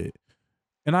bullshit.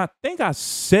 And I think I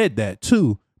said that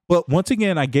too. But once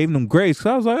again, I gave them grace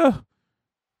because I was like,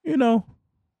 you know,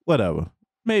 whatever.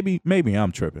 Maybe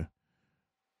I'm tripping.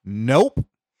 Nope.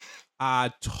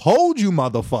 I told you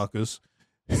motherfuckers,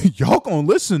 y'all gonna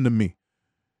listen to me.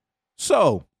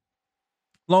 So,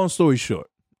 long story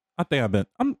short, I'm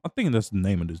thinking that's the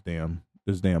name of this damn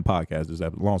podcast is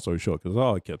that long story short, because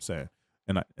all I kept saying,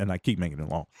 and I keep making it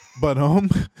long. But long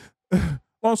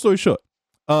story short,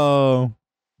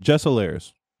 Jess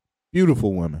Hilarious.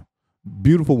 Beautiful woman.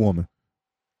 Beautiful woman.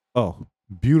 Oh,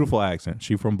 beautiful accent.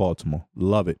 She from Baltimore.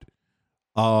 Love it.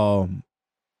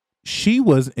 She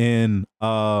was in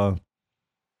I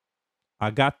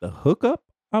Got the Hookup,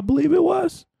 I believe it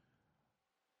was.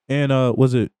 And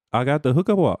was it I Got the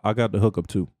Hookup or I Got the Hookup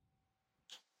too?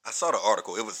 I saw the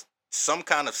article. It was some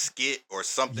kind of skit or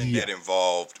something that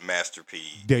involved Master P.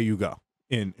 There you go.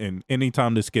 And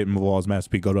anytime the skit involves Master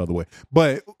P, go the other way.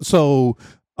 But so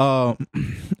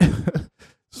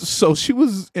so she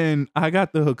was in I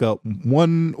Got the Hookup,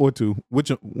 one or two, which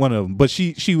one of them, but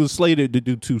she was slated to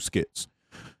do 2 skits.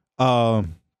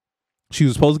 She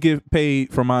was supposed to get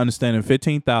paid, from my understanding,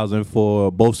 $15,000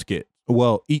 for both skits.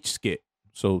 Well, each skit,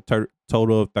 so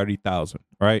total of $30,000,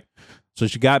 right? So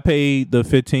she got paid the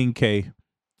 $15K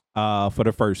for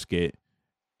the first skit,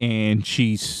 and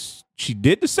she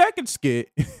did the second skit,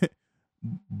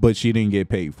 but she didn't get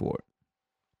paid for it.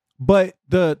 But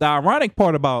the ironic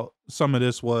part about some of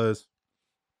this was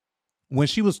when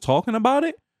she was talking about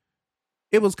it,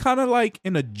 it was kind of like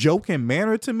in a joking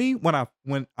manner to me when I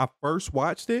first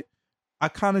watched it. I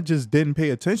kind of just didn't pay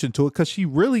attention to it because she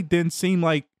really didn't seem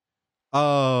like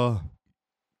it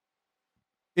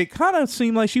kind of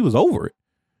seemed like she was over it.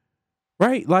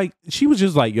 Right? Like she was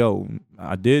just like, yo,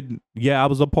 I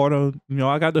was a part of,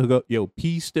 I got the hookup. Yo,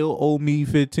 P still owe me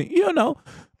 15,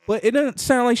 but it didn't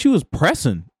sound like she was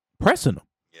pressing him.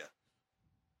 Yeah.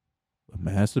 But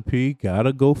Master P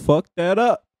gotta go fuck that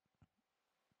up.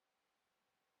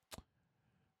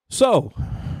 So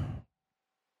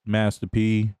Master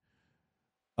P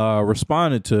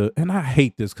responded to, and I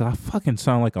hate this because I fucking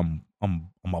sound like I'm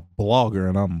a blogger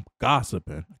and I'm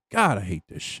gossiping. God, I hate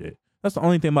this shit. That's the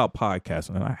only thing about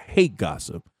podcasting, and I hate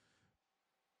gossip.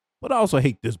 But I also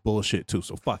hate this bullshit too,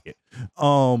 so fuck it.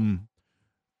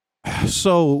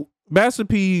 So Master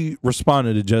P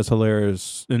responded to Jess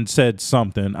Hilarious and said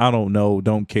something. I don't know,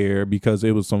 don't care, because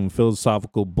it was some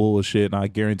philosophical bullshit, and I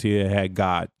guarantee it had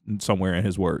God somewhere in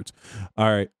his words. All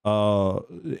right.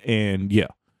 And yeah.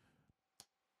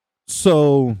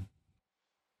 So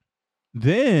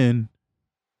then,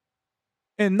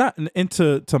 and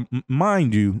to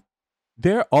mind you,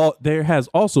 there has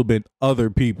also been other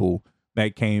people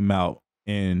that came out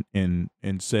and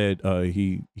said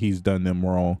he's done them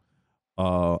wrong.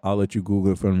 I'll let you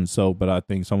Google it for himself, but I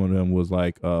think some of them was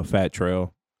like Fat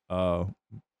Trail. A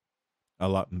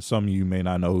lot, some of you may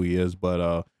not know who he is,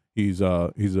 but he's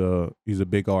a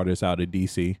big artist out of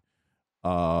DC.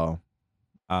 I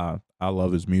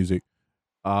love his music.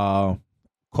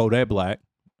 Kodak Black,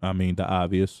 I mean the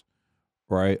obvious,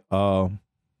 right?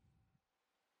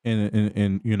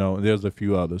 And there's a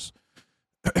few others.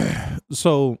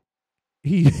 So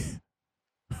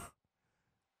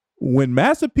when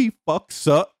Master P fucks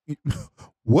up,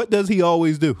 what does he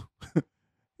always do?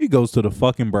 He goes to the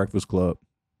fucking Breakfast Club.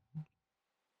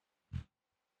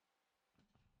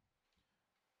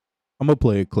 I'm gonna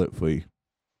play a clip for you,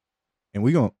 and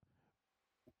we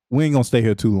ain't gonna stay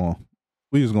here too long.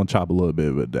 We just gonna chop a little bit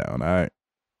of it down. All right.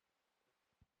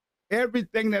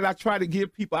 Everything that I try to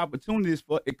give people opportunities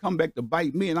for, it come back to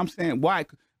bite me. And I'm saying, why?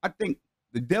 I think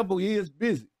the devil is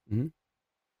busy. Mm-hmm.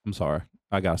 I'm sorry.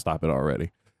 I got to stop it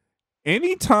already.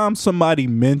 Anytime somebody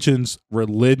mentions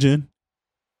religion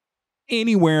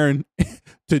anywhere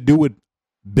to do with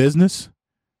business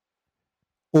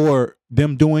or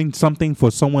them doing something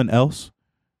for someone else,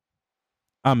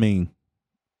 I mean,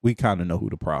 we kind of know who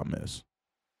the problem is,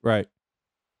 right?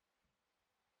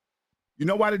 You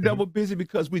know why the devil busy?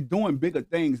 Because we're doing bigger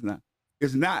things now.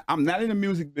 I'm not in the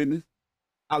music business.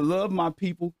 I love my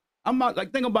people. I'm not,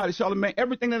 like, think about it, Charlamagne.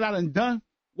 Everything that I done,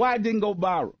 why it didn't go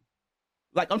viral?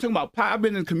 Like, I'm talking about, I've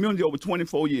been in the community over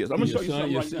 24 years. I'm going to show you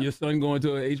something right now. Your son going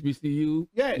to a HBCU?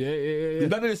 Yeah.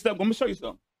 None of this stuff. I'm going to show you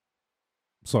something.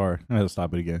 Sorry, I had to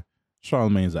stop it again.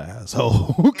 Charlamagne's an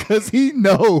asshole because he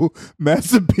know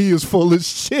Master P is full of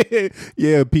shit.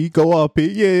 Yeah, P, go off, P.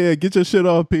 Yeah, get your shit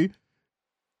off, P.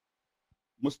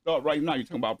 I'm going to start right now. You're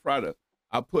talking about product.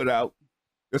 I put out,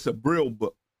 it's a Brill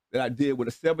book that I did with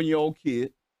a 7-year-old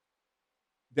kid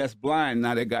that's blind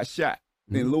now that got shot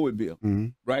in Louisville,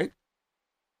 right?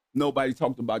 Nobody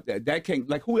talked about that. That can't,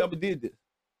 like, whoever did this?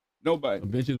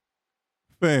 Nobody.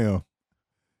 Fam,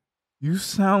 you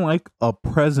sound like a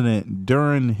president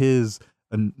during his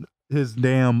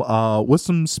damn, what's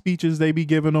some speeches they be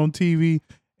giving on TV,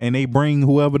 and they bring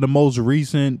whoever the most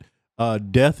recent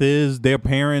death is, their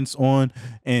parents on,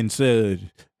 and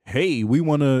said, hey, we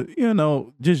want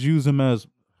to, just use them as,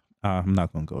 I'm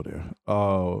not going to go there.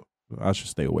 I should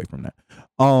stay away from that.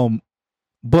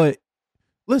 But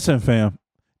listen, fam,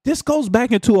 This goes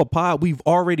back into a pod we've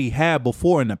already had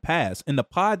before in the past. And the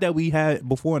pod that we had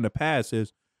before in the past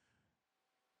is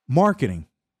marketing.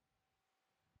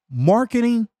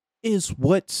 Marketing is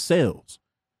what sells.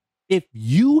 If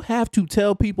you have to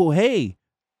tell people, hey,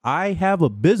 I have a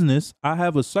business, I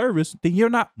have a service, then you're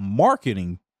not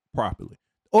marketing properly.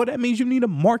 Or that means you need to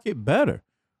market better.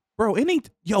 Bro,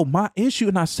 my issue,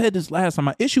 and I said this last time,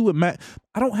 I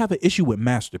don't have an issue with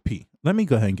Master P. Let me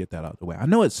go ahead and get that out of the way. I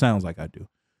know it sounds like I do.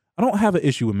 I don't have an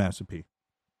issue with Master P.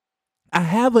 I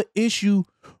have an issue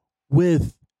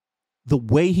with the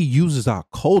way he uses our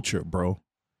culture, bro.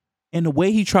 And the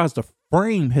way he tries to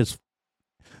frame his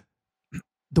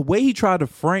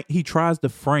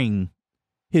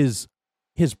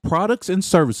products and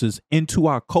services into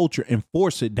our culture and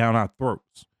force it down our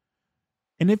throats.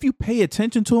 And if you pay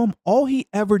attention to him, all he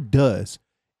ever does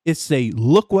is say,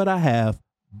 look what I have,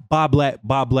 blah, blah,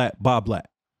 blah, blah, blah, blah.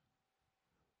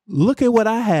 Look at what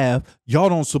I have, y'all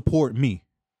don't support me.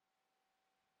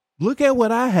 Look at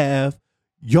what I have,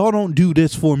 y'all don't do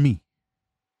this for me.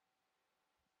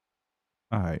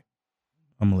 All right,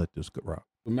 I'm going to let this go rock.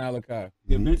 With Malachi.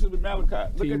 The Adventures with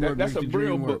Malachi. Look Teamwork at that. That's a makes the real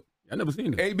dream work. book. I never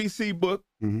seen it. ABC book.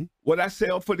 What I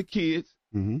sell for the kids.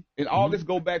 And all this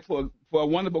go back for a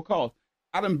wonderful cause.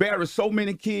 I've embarrassed so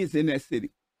many kids in that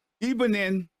city. Even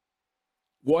in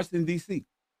Washington, D.C.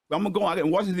 So I'm going to go out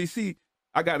in Washington, D.C.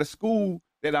 I got a school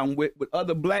that I'm with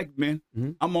other black men.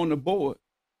 I'm on the board.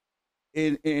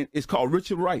 And it's called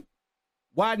Richard Wright.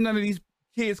 Why none of these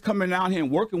kids coming out here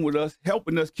and working with us,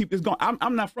 helping us keep this going?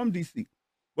 I'm not from D.C.,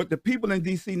 but the people in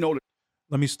D.C. know that.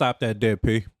 Let me stop that there,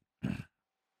 P.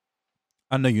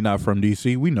 I know you're not from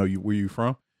D.C. We know where you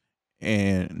from.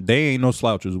 And they ain't no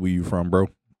slouches where you from, bro.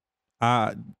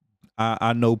 I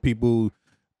know people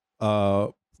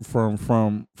from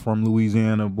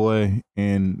Louisiana, boy,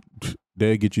 and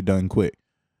they'll get you done quick.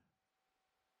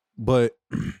 But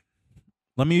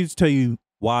let me just tell you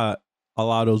why a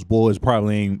lot of those boys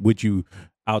probably ain't with you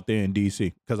out there in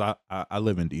D.C. Because I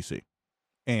live in D.C.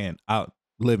 and I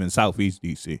live in Southeast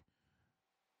D.C.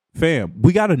 Fam,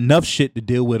 we got enough shit to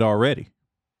deal with already.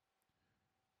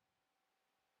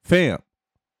 Fam,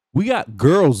 we got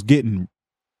girls getting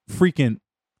freaking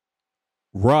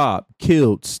robbed,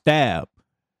 killed, stabbed,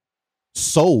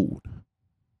 sold,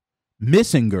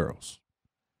 missing girls.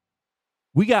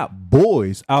 We got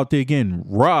boys out there getting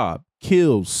robbed,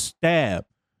 killed, stabbed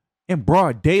in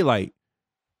broad daylight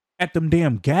at them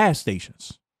damn gas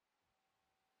stations.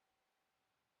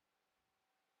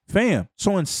 Fam,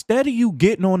 so instead of you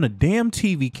getting on the damn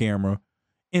TV camera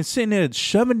and sitting there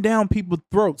shoving down people's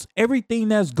throats everything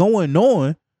that's going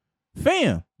on,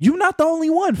 fam, you're not the only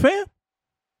one, fam.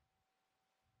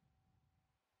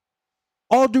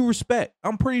 All due respect,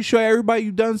 I'm pretty sure everybody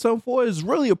you've done something for is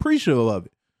really appreciative of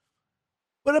it.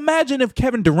 But imagine if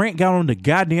Kevin Durant got on the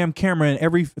goddamn camera and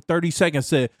every 30 seconds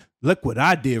said, look what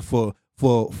I did for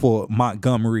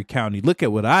Montgomery County. Look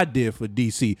at what I did for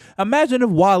DC. Imagine if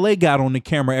Wale got on the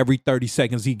camera every 30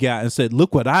 seconds he got and said,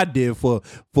 look what I did for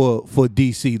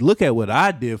DC. Look at what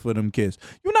I did for them kids.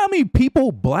 You know how many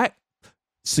people, black,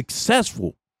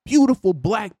 successful, beautiful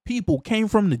black people came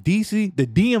from the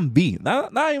DMV.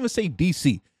 Not even say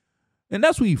DC. And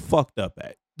that's where you fucked up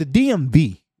at. The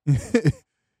DMV.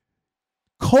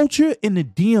 Culture in the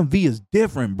DMV is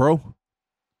different, bro.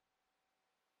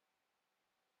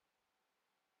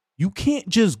 You can't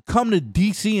just come to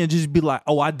DC and just be like,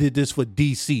 oh, I did this for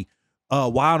DC.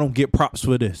 Why I don't get props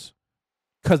for this?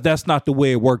 Because that's not the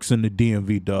way it works in the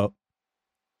DMV, dog.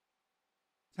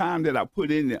 Time that I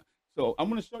put in there. So I'm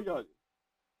going to show y'all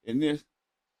in this.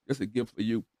 This is a gift for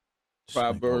you.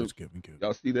 Proverbs.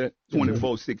 Y'all see that?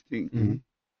 24:16.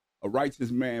 A righteous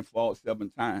man falls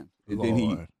 7 times. And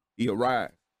Lord. Then he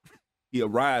arrives. He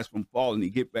arrives from falling. He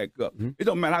get back up. It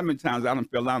don't matter how many times I done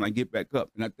fell down and I get back up.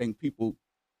 And I think people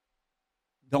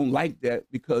don't like that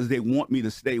because they want me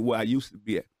to stay where I used to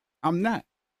be at. I'm not.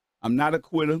 I'm not a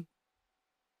quitter.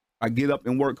 I get up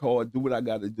and work hard, do what I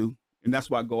got to do. And that's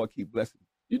why God keep blessing me.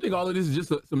 You think all of this is just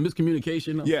some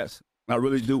miscommunication? Yes, I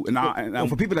really do. And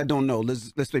for people that don't know,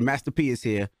 let's say Master P is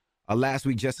here. Last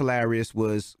week, Jess Hilarious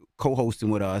was co-hosting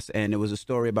with us, and there was a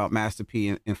story about Master P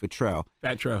and Fattrell.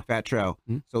 Fat Trell.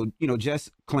 Mm-hmm. So, Jess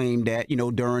claimed that,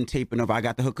 during taping of I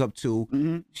Got the Hookup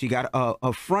Too, she got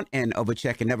a front end of a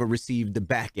check and never received the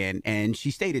back end, and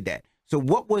she stated that. So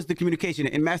what was the communication?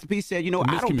 And Master P said, I don't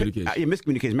pay.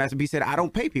 Miscommunication. Master P said, I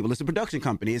don't pay people. It's a production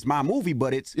company. It's my movie,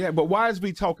 but it's... Yeah, but why is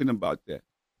we talking about that?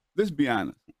 Let's be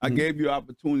honest. I gave you an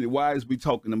opportunity. Why is we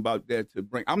talking about that to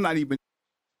bring... I'm not even...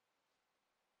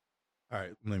 All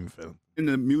right, let me feel. In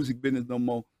the music business no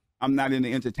more. I'm not in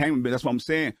the entertainment business. That's what I'm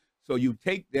saying. So you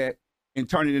take that and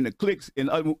turn it into clicks.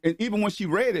 And even when she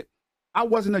read it, I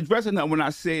wasn't addressing her when I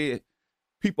said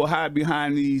people hide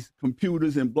behind these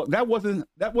computers and that wasn't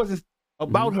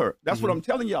about her. That's what I'm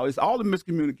telling y'all. It's all the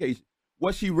miscommunication.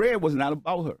 What she read was not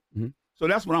about her. So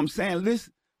that's what I'm saying.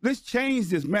 Let's change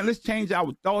this, man. Let's change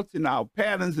our thoughts and our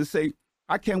patterns and say,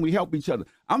 how can we help each other?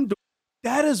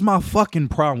 That is my fucking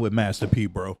problem with Master P,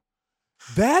 bro.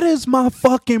 That is my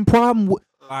fucking problem. All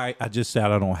right, I just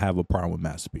said I don't have a problem with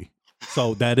Master P.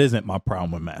 So that isn't my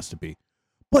problem with Master P.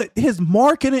 But his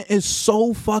marketing is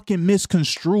so fucking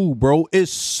misconstrued, bro.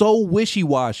 It's so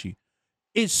wishy-washy.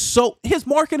 His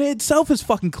marketing itself is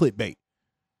fucking clickbait.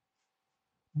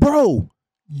 Bro,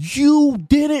 you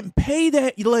didn't pay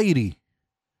that lady.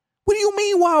 What do you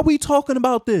mean, why are we talking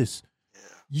about this?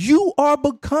 You are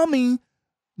becoming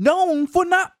known for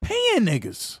not paying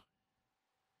niggas.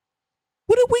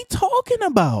 What are we talking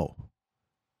about?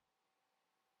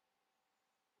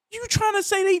 You trying to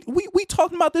say we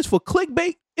talking about this for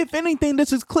clickbait? If anything,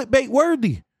 this is clickbait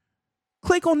worthy.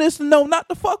 Click on this and know not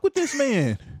to fuck with this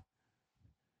man.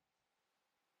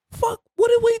 Fuck, what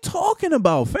are we talking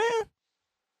about, fam?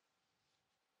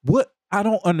 What I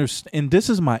don't understand, and this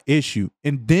is my issue,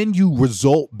 and then you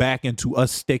result back into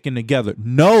us sticking together.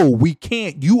 No, we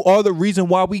can't. You are the reason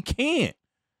why we can't.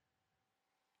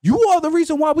 You are the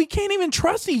reason why we can't even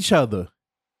trust each other.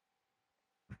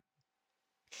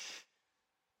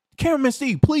 Cameraman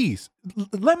Steve, please,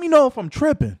 let me know if I'm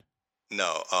tripping.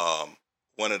 No,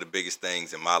 one of the biggest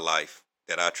things in my life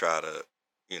that I try to,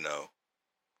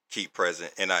 keep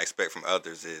present and I expect from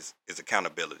others is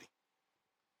accountability.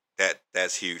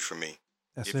 That's huge for me.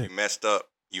 If you messed up,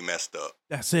 you messed up.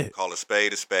 That's it. Call a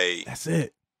spade a spade. That's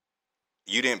it.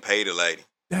 You didn't pay the lady.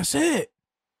 That's it.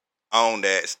 Own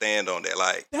that. Stand on that.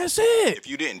 Like, that's it. If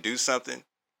you didn't do something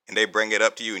and they bring it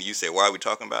up to you and you say, why are we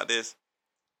talking about this?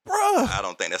 Bruh. I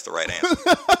don't think that's the right answer.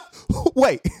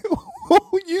 Wait.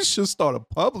 You should start a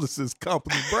publicist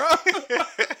company, bruh.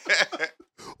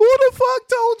 Who the fuck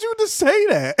told you to say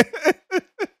that?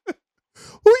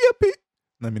 Who your people?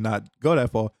 Let me not go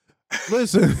that far.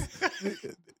 Listen.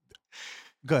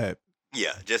 Go ahead.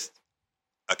 Yeah, just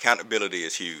accountability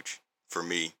is huge for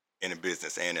me in a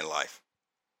business and in life.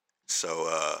 So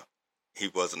he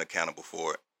wasn't accountable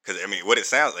for it. Because, what it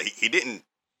sounds like, he didn't,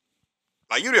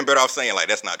 like, you'd been better off saying, like,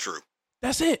 that's not true.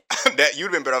 That's it.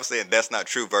 You'd been better off saying that's not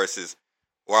true versus,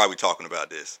 why are we talking about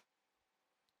this?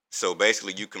 So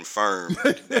basically you confirm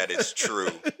that it's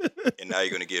true, and now you're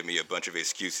going to give me a bunch of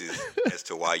excuses as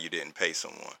to why you didn't pay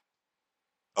someone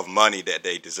of money that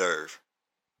they deserve.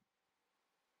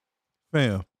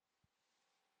 Fam,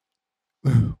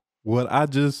 what I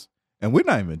just, and we're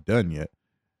not even done yet.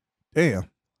 Damn.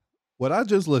 What I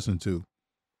just listened to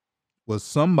was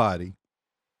somebody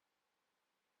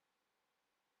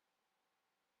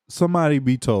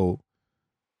be told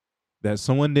that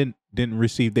someone didn't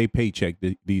receive their paycheck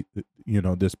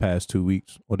this past 2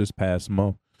 weeks or this past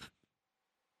month,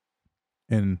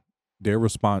 and their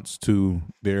response to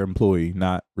their employee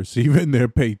not receiving their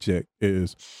paycheck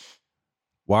is,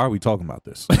 why are we talking about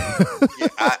this? Yeah,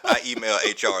 I email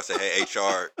HR and say, hey,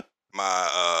 HR,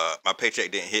 my paycheck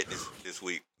didn't hit this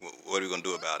week. What are we going to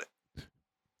do about it?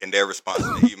 And their response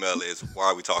to the email is, why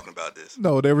are we talking about this?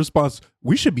 No, their response,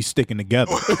 we should be sticking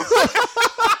together.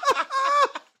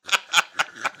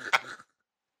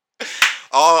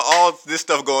 all this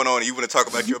stuff going on, and you want to talk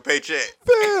about your paycheck?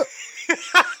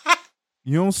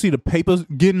 You don't see the papers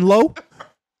getting low?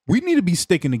 We need to be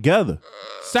sticking together.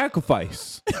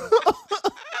 Sacrifice.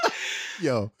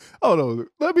 Yo, hold on.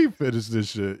 Let me finish this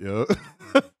shit, yo.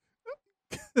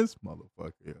 This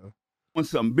motherfucker, yo. Want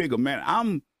something bigger,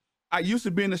 man. I used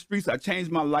to be in the streets. I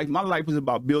changed my life. My life is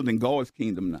about building God's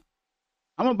kingdom now.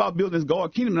 I'm about building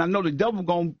God's kingdom, and I know the devil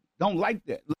don't like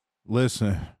that.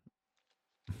 Listen.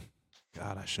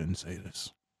 God, I shouldn't say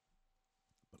this.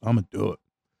 But I'm going to do it.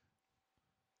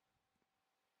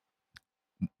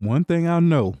 One thing I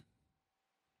know,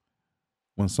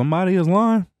 when somebody is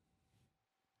lying,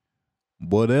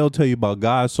 boy, they'll tell you about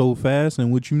God so fast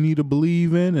and what you need to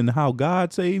believe in and how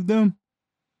God saved them.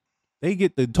 They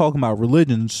get to talking about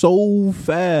religion so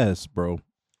fast, bro.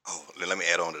 Oh, let me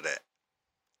add on to that.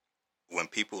 When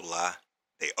people lie,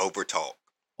 they overtalk.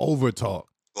 Overtalk.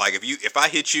 Like if I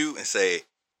hit you and say,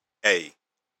 hey,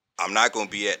 I'm not going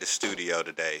to be at the studio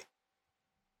today,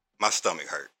 my stomach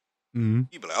hurt. Mm-hmm.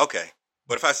 You be like, okay.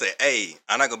 But if I say, hey,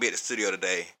 I'm not going to be at the studio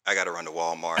today, I got to run to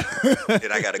Walmart.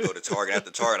 Then I got to go to Target. After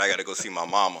Target, I got to go see my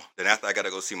mama. Then after I got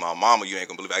to go see my mama, you ain't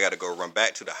going to believe it, I got to go run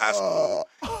back to the high school.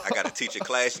 I got to teach a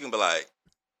class. You can be like,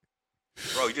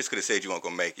 bro, you just could have said you weren't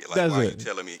going to make it. Like, That's why it. are you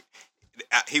telling me?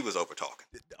 He was over talking.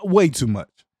 Way too much.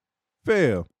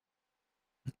 Fair.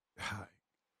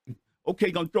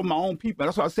 Okay, gonna throw my own people.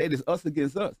 That's why I said it's us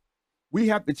against us. We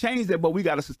have to change that, but we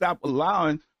got to stop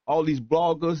allowing all these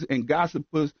bloggers and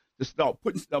gossipers to start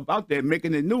putting stuff out there,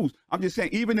 making it news. I'm just saying,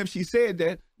 even if she said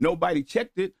that, nobody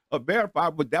checked it or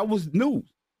verified, but that was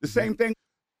news. The same thing.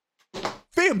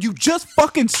 Fam, you just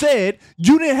fucking said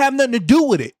you didn't have nothing to do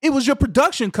with it. It was your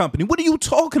production company. What are you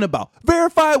talking about?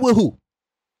 Verified with who?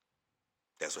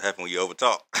 That's what happened when you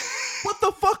overtalk. What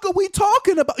the fuck are we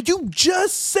talking about? You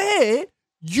just said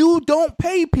you don't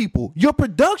pay people. Your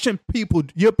production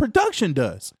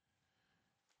does.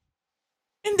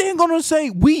 And then gonna say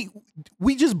we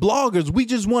just bloggers. We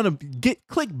just want to get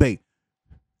clickbait.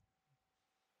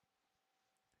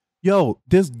 Yo,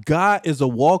 this guy is a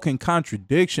walking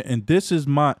contradiction, and this is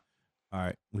my. All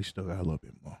right, we still got a little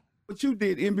bit more. What you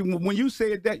did, Envy, when you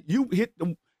said that, you hit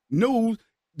the news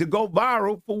to go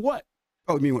viral for what?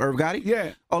 Oh, you mean with Irv Gotti?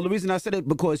 Yeah. Oh, the reason I said it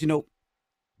because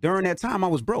during that time I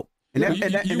was broke. And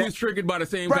you was triggered by the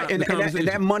same right, conversation. And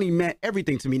that money meant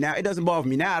everything to me. Now, it doesn't bother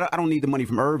me now. I don't need the money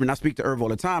from Irv, and I speak to Irv all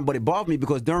the time, but it bothered me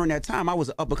because during that time, I was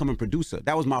an up-and-coming producer.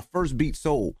 That was my first beat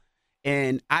sold,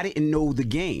 and I didn't know the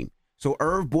game. So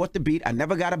Irv bought the beat. I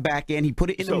never got a back end. He put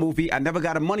it in the movie. I never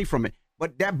got a money from it.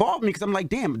 But that bothered me because I'm like,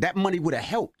 damn, that money would have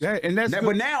helped. Yeah, and that's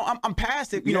but now I'm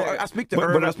past it. You know, I speak to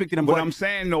Irv, but I speak to them. But I'm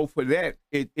saying, though, for that,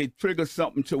 it triggers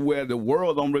something to where the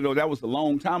world don't really know. That was a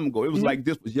long time ago. It was like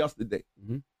this was yesterday.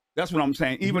 Mm-hmm. That's what I'm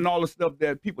saying. Even all the stuff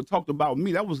that people talked about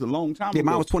me, that was a long time ago. Yeah,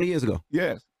 mine was 20 years ago.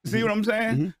 Yes. See what I'm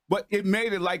saying? Mm-hmm. But it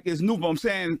made it like it's new. But I'm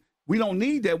saying we don't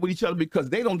need that with each other because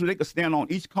they could stand on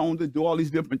each cone to do all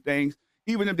these different things.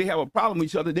 Even if they have a problem with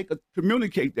each other, they could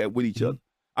communicate that with each other.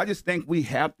 I just think we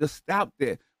have to stop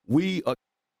that. We are.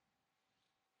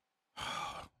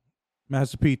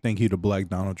 Master P think he the black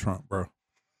Donald Trump, bro.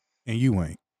 And you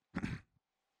ain't.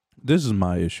 This is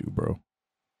my issue, bro.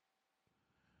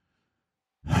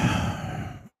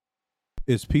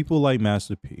 It's people like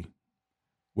Master P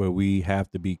where we have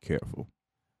to be careful.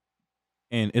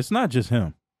 And it's not just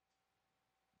him.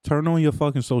 Turn on your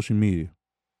fucking social media.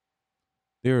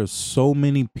 There are so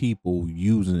many people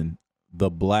using the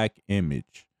black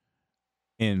image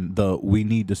and the we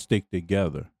need to stick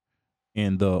together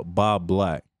and the Bob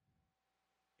Black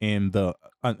and the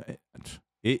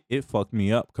it fucked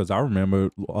me up because I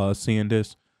remember seeing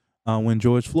this when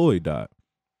George Floyd died.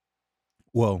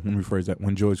 Well, let me rephrase that.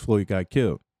 When George Floyd got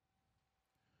killed.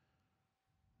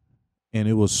 And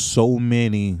it was so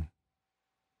many,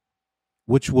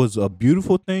 which was a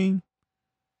beautiful thing.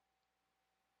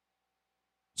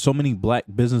 So many black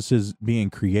businesses being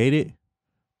created.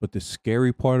 But the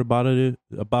scary part about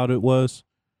it was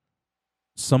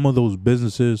some of those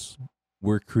businesses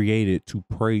were created to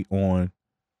prey on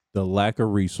the lack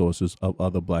of resources of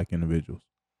other black individuals.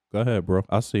 Go ahead, bro.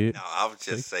 I see it. No, I was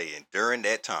just saying, during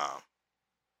that time,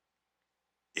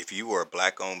 if you were a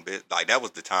black-owned business, like that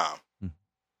was the time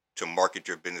to market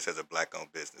your business as a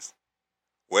black-owned business.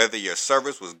 Whether your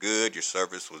service was good, your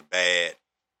service was bad,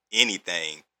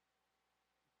 anything,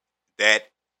 that,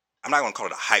 I'm not going to call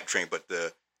it a hype train, but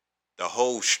the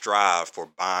whole strive for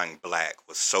buying black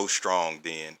was so strong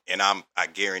then. And I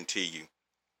guarantee you,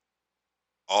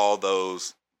 all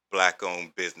those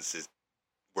black-owned businesses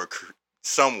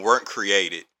some weren't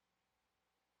created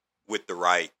with the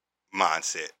right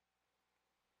mindset.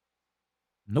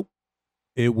 Nope.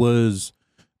 It was.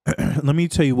 Let me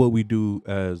tell you what we do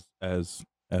as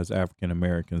African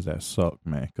Americans that suck,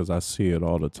 man. Because I see it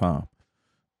all the time.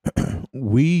 What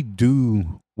we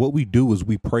do is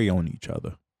we prey on each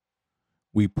other.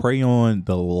 We prey on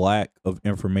the lack of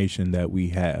information that we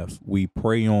have. We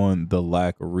prey on the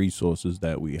lack of resources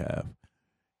that we have.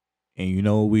 And you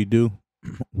know what we do?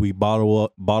 We bottle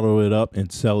it up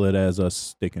and sell it as us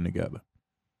sticking together.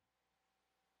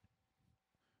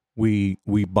 We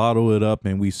bottle it up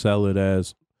and we sell it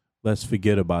as, let's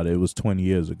forget about it. It was 20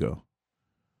 years ago.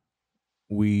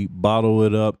 We bottle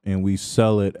it up and we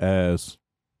sell it as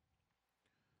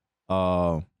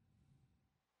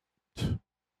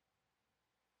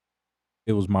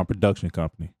it was my production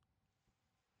company.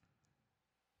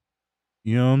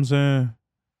 You know what I'm saying?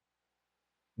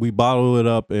 We bottle it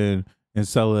up and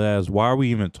sell it as, why are we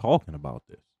even talking about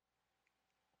this?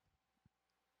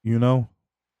 You know?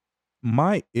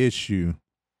 My issue,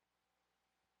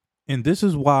 and this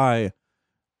is why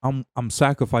I'm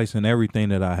sacrificing everything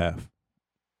that I have.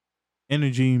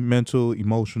 Energy, mental,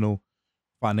 emotional,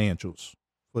 financials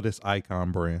for this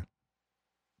iKon brand.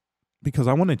 Because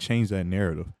I want to change that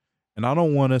narrative. And I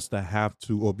don't want us to have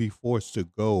to or be forced to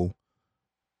go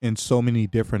in so many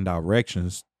different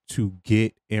directions to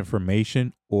get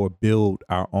information or build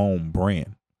our own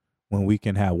brand when we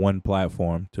can have one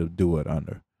platform to do it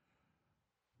under.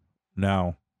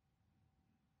 Now,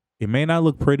 it may not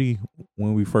look pretty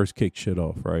when we first kick shit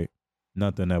off, right?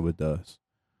 Nothing ever does.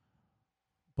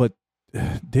 But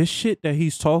this shit that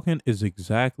he's talking is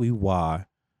exactly why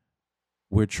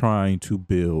we're trying to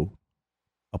build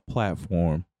a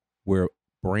platform where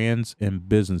brands and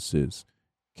businesses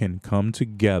can come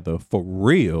together for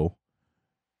real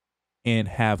and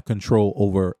have control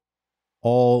over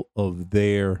all of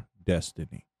their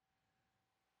destiny.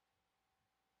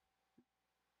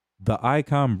 The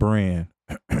iKon brand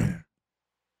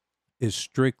is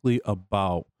strictly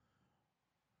about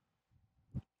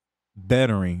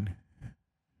bettering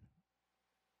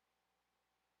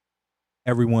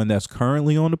everyone that's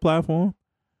currently on the platform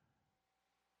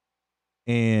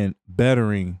and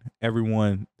bettering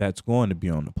everyone that's going to be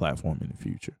on the platform in the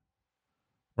future.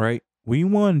 Right? We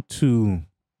want to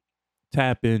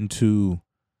tap into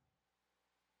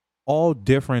all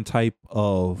different type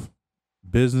of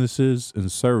businesses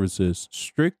and services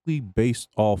strictly based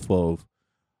off of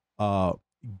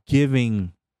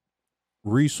giving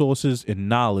resources and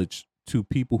knowledge to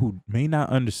people who may not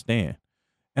understand.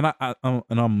 And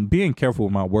I'm being careful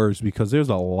with my words because there's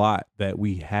a lot that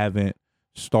we haven't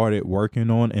started working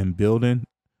on and building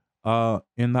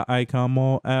in the iKon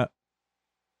Mall app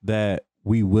that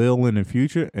we will in the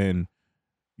future, and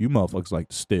you motherfuckers like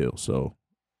to steal, so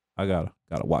I gotta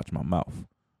watch my mouth.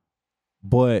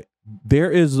 But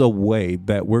there is a way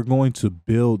that we're going to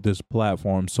build this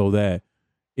platform so that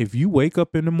if you wake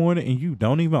up in the morning and you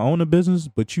don't even own a business,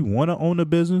 but you want to own a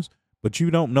business, but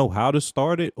you don't know how to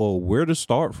start it or where to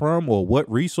start from or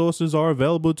what resources are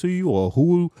available to you or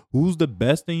who's the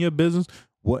best in your business,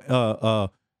 what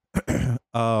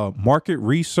market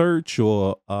research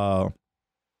or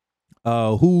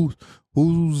who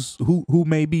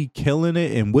may be killing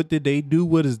it and what did they do,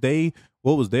 what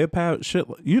was their power, shit,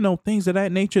 things of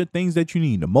that nature, things that you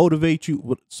need to motivate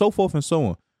you, so forth and so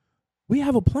on. We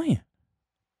have a plan.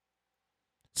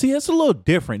 See, it's a little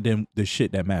different than the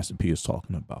shit that Master P is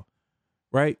talking about,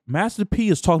 right? Master P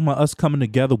is talking about us coming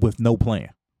together with no plan.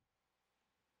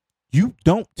 You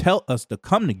don't tell us to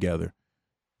come together.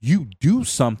 You do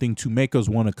something to make us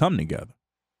want to come together.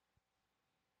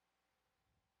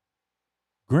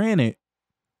 Granted,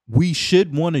 we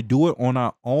should want to do it on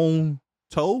our own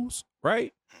toes,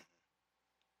 right?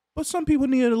 But some people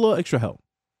need a little extra help.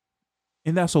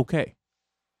 And that's okay.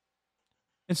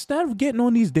 Instead of getting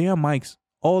on these damn mics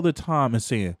all the time and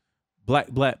saying, black,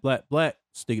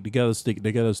 stick it together, stick it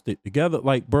together, stick it together.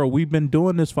 Like, bro, we've been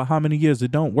doing this for how many years?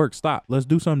 It don't work. Stop. Let's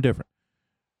do something different.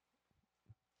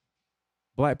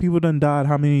 Black people done died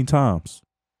how many times?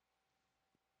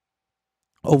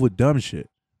 Over dumb shit.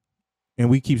 And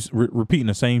we keep repeating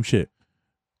the same shit.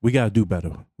 We got to do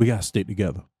better. We got to stick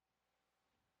together.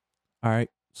 All right.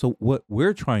 So what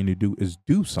we're trying to do is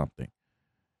do something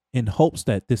in hopes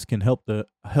that this can help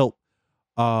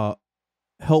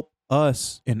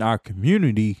us in our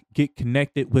community get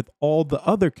connected with all the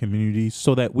other communities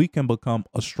so that we can become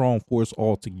a strong force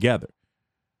all together.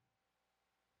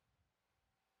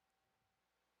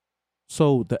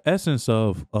 So the essence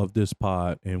of this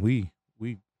pod, and we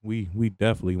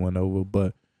definitely went over,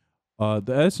 but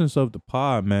the essence of the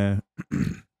pod, man,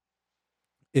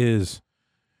 is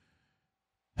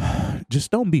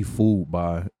just don't be fooled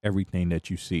by everything that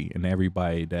you see and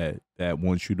everybody that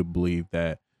wants you to believe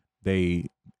that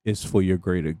it's for your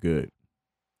greater good.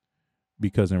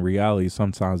 Because in reality,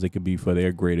 sometimes it could be for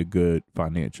their greater good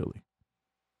financially.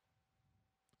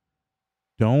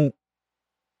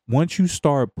 Once you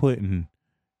start putting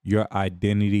your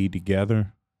identity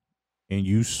together and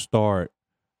you start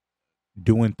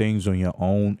doing things on your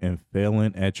own and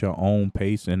failing at your own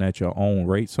pace and at your own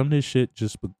rate, some of this shit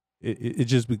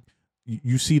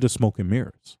you see the smoke and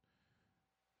mirrors,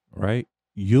 right?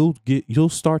 You'll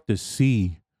start to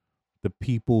see the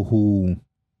people who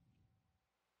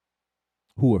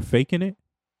are faking it,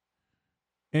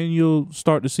 and you'll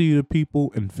start to see the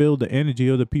people and feel the energy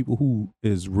of the people who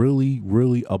is really,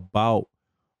 really about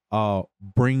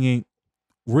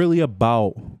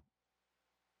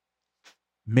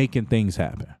making things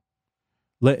happen,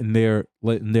 letting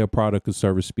their product or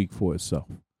service speak for itself,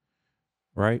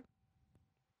 right?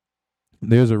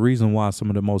 There's a reason why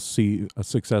some of the most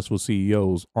successful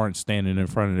CEOs aren't standing in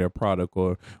front of their product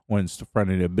or in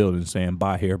front of their building saying,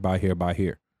 buy here, buy here, buy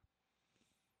here.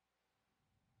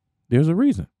 There's a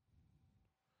reason.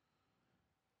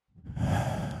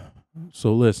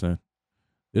 So listen,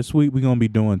 this week we're going to be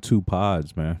doing 2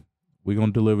 pods, man. We're going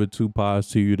to deliver 2 pods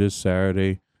to you this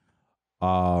Saturday.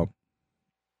 I'm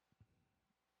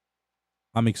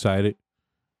excited.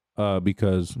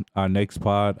 Because our next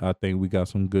pod, I think we got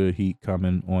some good heat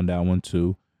coming on that one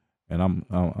too. and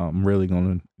I'm really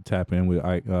gonna tap in with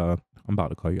I'm about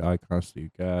to call you iKon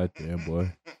Steve. God damn,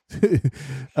 boy.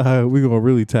 We're gonna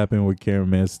really tap in with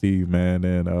Cameraman Steve, man,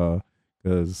 and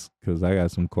cause I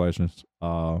got some questions.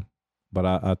 But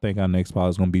I think our next pod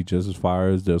is gonna be just as fire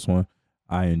as this one.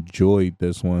 I enjoyed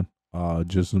this one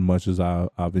just as much as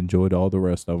I've enjoyed all the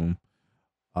rest of them.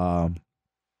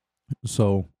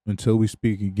 So until we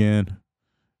speak again,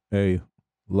 hey,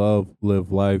 love,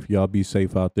 live life. Y'all be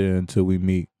safe out there until we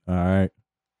meet. All right,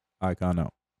 iKon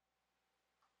out.